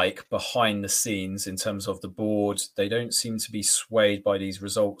feel like behind the scenes, in terms of the board, they don't seem to be swayed by these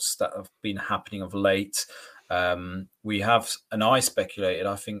results that have been happening of late. We have, and I speculated,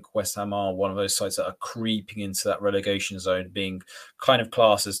 I think West Ham are one of those sides that are creeping into that relegation zone, being kind of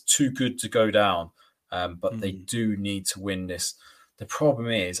classed as too good to go down. But they do need to win this. The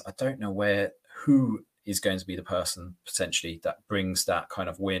problem is, I don't know who is going to be the person potentially that brings that kind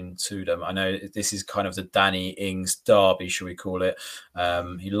of win to them. I know this is kind of the Danny Ings derby, should we call it?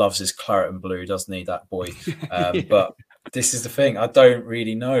 He loves his claret and blue, doesn't he, that boy? But this is the thing. I don't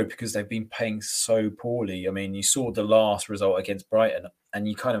really know because they've been playing so poorly. I mean, you saw the last result against Brighton and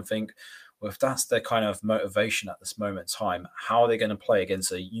you kind of think, well, if that's their kind of motivation at this moment in time, how are they going to play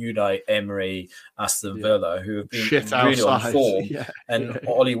against a Unai Emery, Aston Villa, who have been really on form? And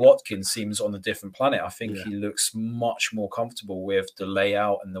Ollie Watkins seems on a different planet. I think he looks much more comfortable with the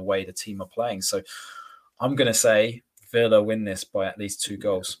layout and the way the team are playing. So I'm going to say Villa win this by at least 2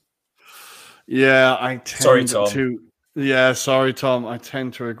 goals. Yeah, I tend Tom. to. Yeah, sorry, Tom. I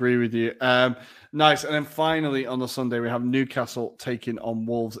tend to agree with you. Nice. And then finally on the Sunday, we have Newcastle taking on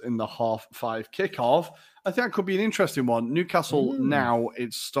Wolves in the 5:30 kickoff. I think that could be an interesting one. Newcastle now,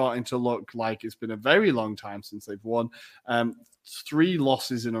 it's starting to look like it's been a very long time since they've won. 3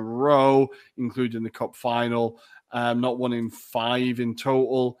 losses in a row, including the cup final, not one in 5 in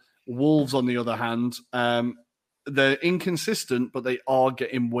total. Wolves, on the other hand, they're inconsistent, but they are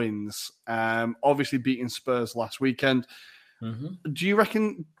getting wins. Obviously beating Spurs last weekend. Do you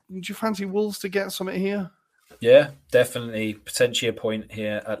fancy Wolves to get something here? Yeah, definitely. Potentially a point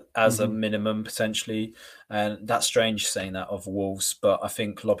here as a minimum, potentially. And that's strange saying that of Wolves, but I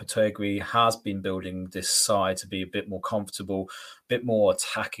think Lopetegui has been building this side to be a bit more comfortable, a bit more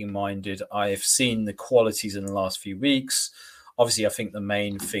attacking minded. I've seen the qualities in the last few weeks. Obviously, I think the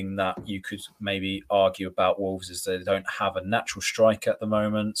main thing that you could maybe argue about Wolves is they don't have a natural striker at the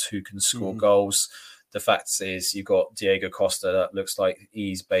moment who can score goals. The fact is, you've got Diego Costa that looks like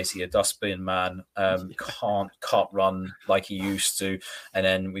he's basically a dustbin man, can't run like he used to. And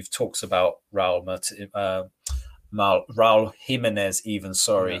then we've talked about Raul Jimenez,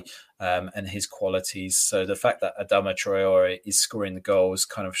 and his qualities. So the fact that Adama Traore is scoring the goals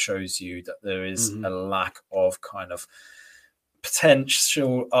kind of shows you that there is a lack of kind of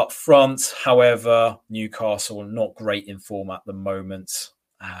potential up front. However, Newcastle not great in form at the moment.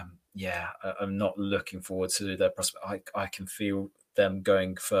 I'm not looking forward to their prospect. I can feel them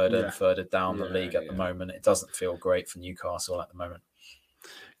going further and further down the league at the moment. It doesn't feel great for Newcastle at the moment.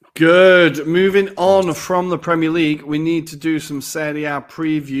 Good. Moving on from the Premier League, we need to do some Serie A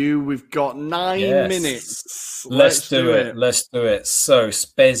preview. We've got 9 minutes. Let's do it. Let's do it. So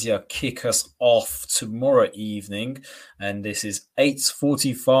Spezia kick us off tomorrow evening, and this is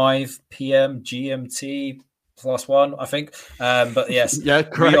 8:45 p.m. GMT. +1, I think. But yes,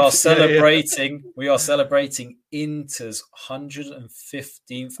 correct. We are celebrating. We are celebrating Inter's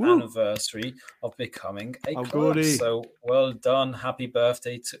 115th anniversary of becoming a club. So well done, happy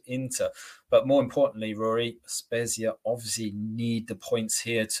birthday to Inter. But more importantly, Rory, Spezia obviously need the points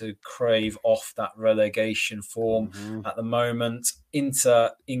here to crave off that relegation form at the moment.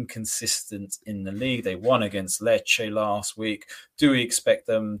 Inter inconsistent in the league. They won against Lecce last week. Do we expect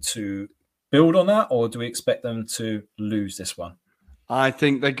them to build on that, or do we expect them to lose this one? I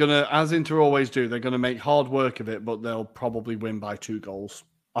think they're going to, as Inter always do, they're going to make hard work of it, but they'll probably win by 2 goals.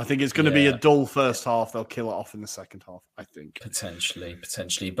 I think it's going to be a dull first half. They'll kill it off in the second half, I think. Potentially.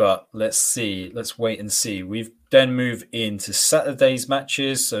 But let's see. Let's wait and see. We've then moved into Saturday's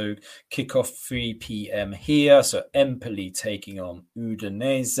matches. So kickoff 3 p.m. here. So Empoli taking on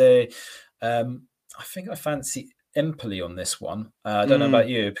Udinese. I think I fancy Empoli on this one. I don't know about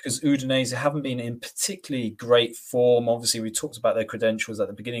you, because Udinese haven't been in particularly great form. Obviously, we talked about their credentials at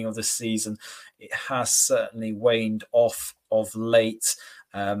the beginning of the season. It has certainly waned off of late.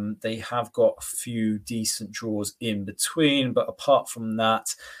 They have got a few decent draws in between, but apart from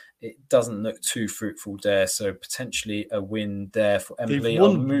that, it doesn't look too fruitful there. So potentially a win there for Empoli. They've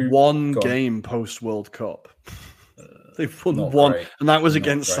won one game post-World Cup. They've won one, and that was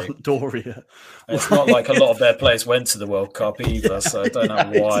against Sampdoria. It's not like a lot of their players went to the World Cup either, so I don't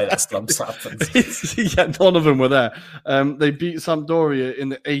know why that stump's happened. None of them were there. They beat Sampdoria in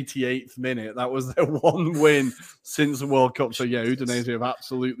the 88th minute. That was their one win since the World Cup. So, Udinese have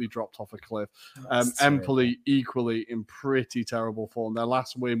absolutely dropped off a cliff. Empoli equally in pretty terrible form. Their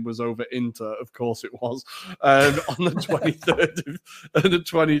last win was over Inter, of course it was, on the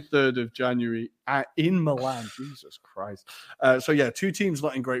 23rd of January in Milan. Jesus Christ. 2 teams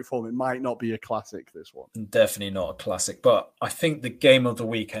not in great form. It might not be a classic, this one. Definitely not a classic, but I think the game of the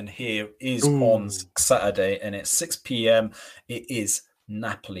weekend here is on Saturday, and it's 6 p.m. It is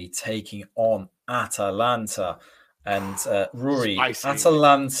Napoli taking on Atalanta. And Rory,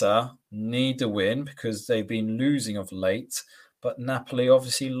 Atalanta need a win because they've been losing of late, but Napoli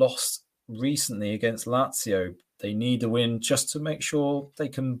obviously lost recently against Lazio. They need a win just to make sure they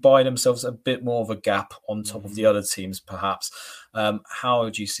can buy themselves a bit more of a gap on top of the other teams, perhaps. How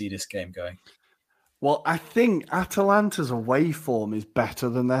do you see this game going? Well, I think Atalanta's away form is better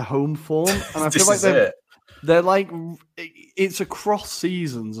than their home form. And I feel like they're like, it's across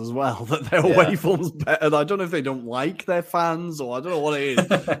seasons as well, that their away form's better. I don't know if they don't like their fans or I don't know what it is,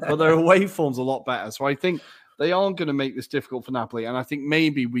 but their away form's a lot better. So I think they are going to make this difficult for Napoli. And I think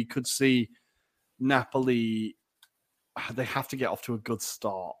maybe we could see Napoli, they have to get off to a good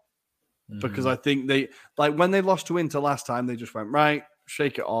start. Because I think when they lost to Inter last time, they just went, right,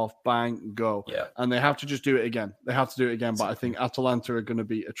 shake it off, bang, go. Yeah. And they have to just do it again. But I think Atalanta are going to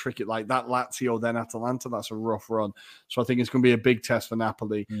be a tricky, like that Lazio, then Atalanta, that's a rough run. So I think it's going to be a big test for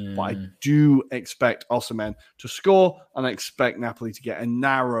Napoli. But I do expect Osimhen to score, and I expect Napoli to get a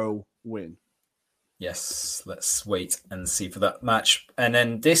narrow win. Yes, let's wait and see for that match. And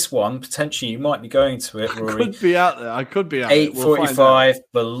then this one, potentially you might be going to it, Rory. I could be out there. 8:45,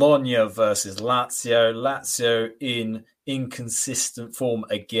 Bologna versus Lazio. Lazio in inconsistent form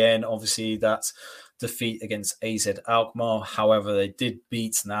again. Obviously, that's defeat against AZ Alkmaar. However, they did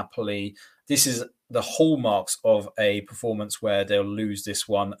beat Napoli. This is the hallmarks of a performance where they'll lose this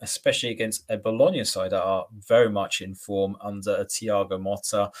one, especially against a Bologna side that are very much in form under a Thiago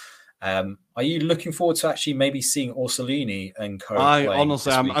Motta. Are you looking forward to actually maybe seeing Orsolini and co? I'm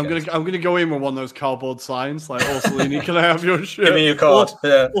gonna go in with one of those cardboard signs like Orsolini. Can I have your shirt? Give me your card.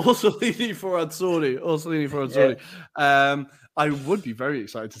 Orsolini for Azzurri. Yeah. I would be very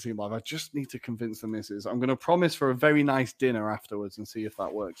excited to see him live. I just need to convince the missus. I'm going to promise for a very nice dinner afterwards and see if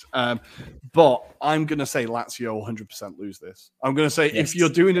that works. But I'm going to say Lazio 100% lose this. I'm going to say if you're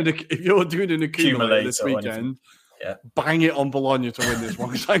doing an accumulator this weekend. Yeah. Bang it on Bologna to win this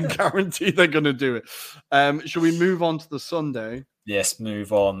one because I guarantee they're going to do it. Shall we move on to the Sunday? Yes,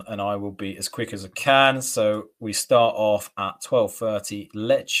 move on, and I will be as quick as I can. So we start off at 12:30,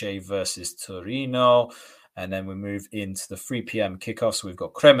 Lecce versus Torino, and then we move into the 3 p.m. kickoff. So we've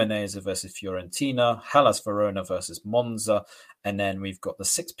got Cremonese versus Fiorentina, Hellas Verona versus Monza, and then we've got the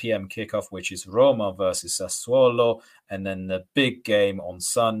 6 p.m. kickoff, which is Roma versus Sassuolo, and then the big game on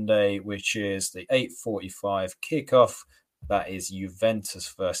Sunday, which is the 8:45 kickoff. That is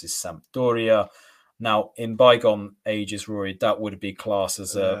Juventus versus Sampdoria. Now, in bygone ages, Rory, that would be classed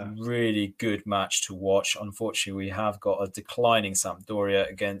as a really good match to watch. Unfortunately, we have got a declining Sampdoria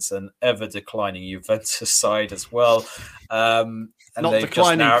against an ever-declining Juventus side as well. And not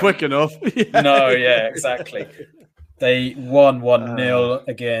declining quick enough. No, exactly. They won 1-0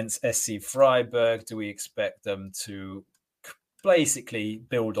 against SC Freiburg. Do we expect them to basically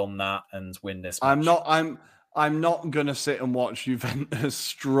build on that and win this match? I'm not going to sit and watch Juventus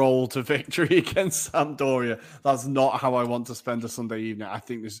stroll to victory against Sampdoria. That's not how I want to spend a Sunday evening. I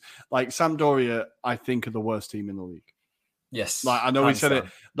think this, like Sampdoria, I think are the worst team in the league. Yes. Like I know we said it,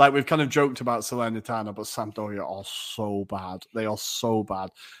 like we've kind of joked about Salernitana, but Sampdoria are so bad. They are so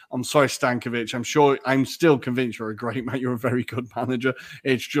bad. I'm sorry, Stankovic. I'm still convinced you're a great man. You're a very good manager.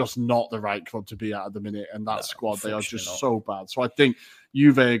 It's just not the right club to be at the minute. And that squad, they are just so bad. So I think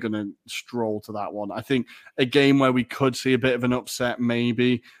Juve are going to stroll to that one. I think a game where we could see a bit of an upset,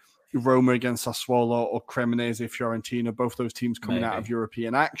 maybe Roma against Sassuolo or Cremonese, Fiorentina, both those teams coming out of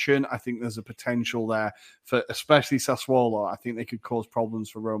European action. I think there's a potential there for especially Sassuolo. I think they could cause problems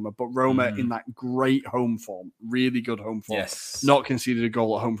for Roma, but Roma in that great home form, really good home form, not conceded a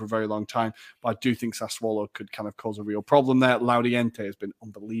goal at home for a very long time, but I do think Sassuolo could kind of cause a real problem there. Lauriente has been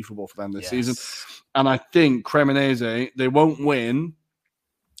unbelievable for them this season. And I think Cremonese, they won't win,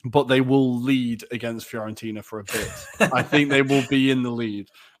 but they will lead against Fiorentina for a bit. I think they will be in the lead.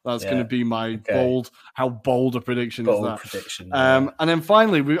 That's going to be my bold a prediction is that. Prediction. And then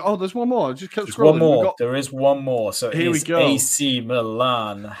finally, there's one more. I just kept scrolling. One more. There is one more. So here we go. AC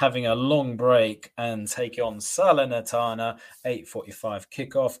Milan having a long break and taking on Salernitana. 8:45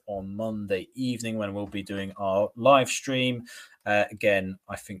 kickoff on Monday evening when we'll be doing our live stream. Again,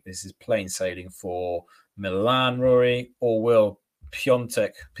 I think this is plain sailing for Milan, Rory, or will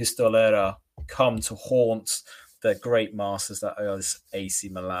Piontek Pistolera come to haunt the great masters that is AC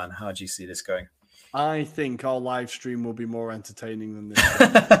Milan? How do you see this going? I think our live stream will be more entertaining than this.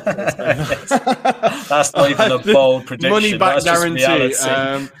 That's not even a bold prediction. Money back that's guarantee.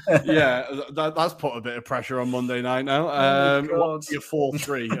 That's put a bit of pressure on Monday night now. You're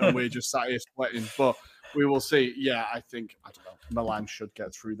 4-3 and we're just sat here sweating. But we will see. Yeah, I don't know. Milan should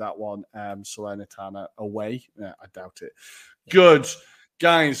get through that one. Salernitana away. Yeah, I doubt it. Good.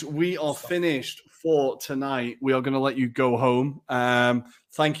 Guys, we are finished for tonight. We are going to let you go home.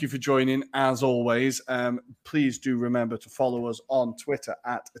 Thank you for joining, as always. Please do remember to follow us on Twitter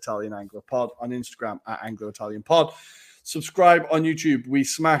at Italian Anglo Pod, on Instagram at Anglo Italian Pod. Subscribe on YouTube. We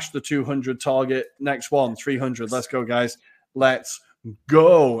smashed the 200 target. Next one, 300. Let's go, guys. Let's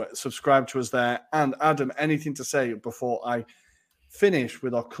go. Subscribe to us there. And Adam, anything to say before I finish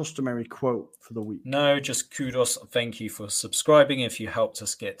with our customary quote for the week? No, just kudos. Thank you for subscribing if you helped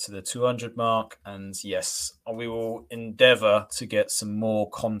us get to the 200 mark. And yes, we will endeavor to get some more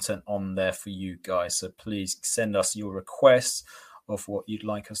content on there for you guys. So please send us your requests of what you'd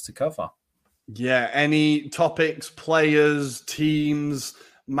like us to cover. Yeah, any topics, players, teams,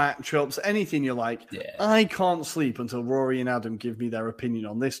 matchups, anything you like. Yeah. I can't sleep until Rory and Adam give me their opinion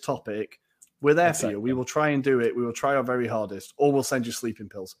on this topic. We're there for you. We will try and do it. We will try our very hardest, or we'll send you sleeping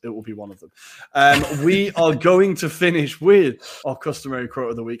pills. It will be one of them. We are going to finish with our customary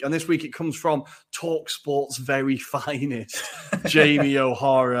quote of the week. And this week it comes from TalkSport's very finest, Jamie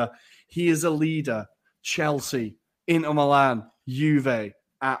O'Hara. He is a leader. Chelsea, Inter Milan, Juve,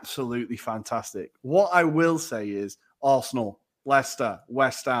 absolutely fantastic. What I will say is Arsenal, Leicester,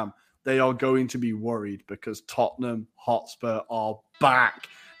 West Ham, they are going to be worried because Tottenham Hotspur are back.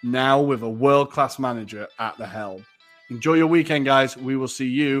 Now with a world-class manager at the helm. Enjoy your weekend, guys. We will see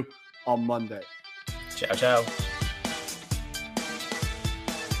you on Monday. Ciao, ciao.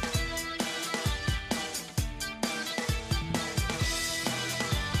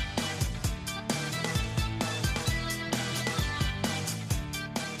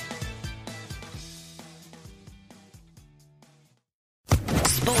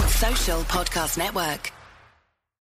 Sports Social Podcast Network.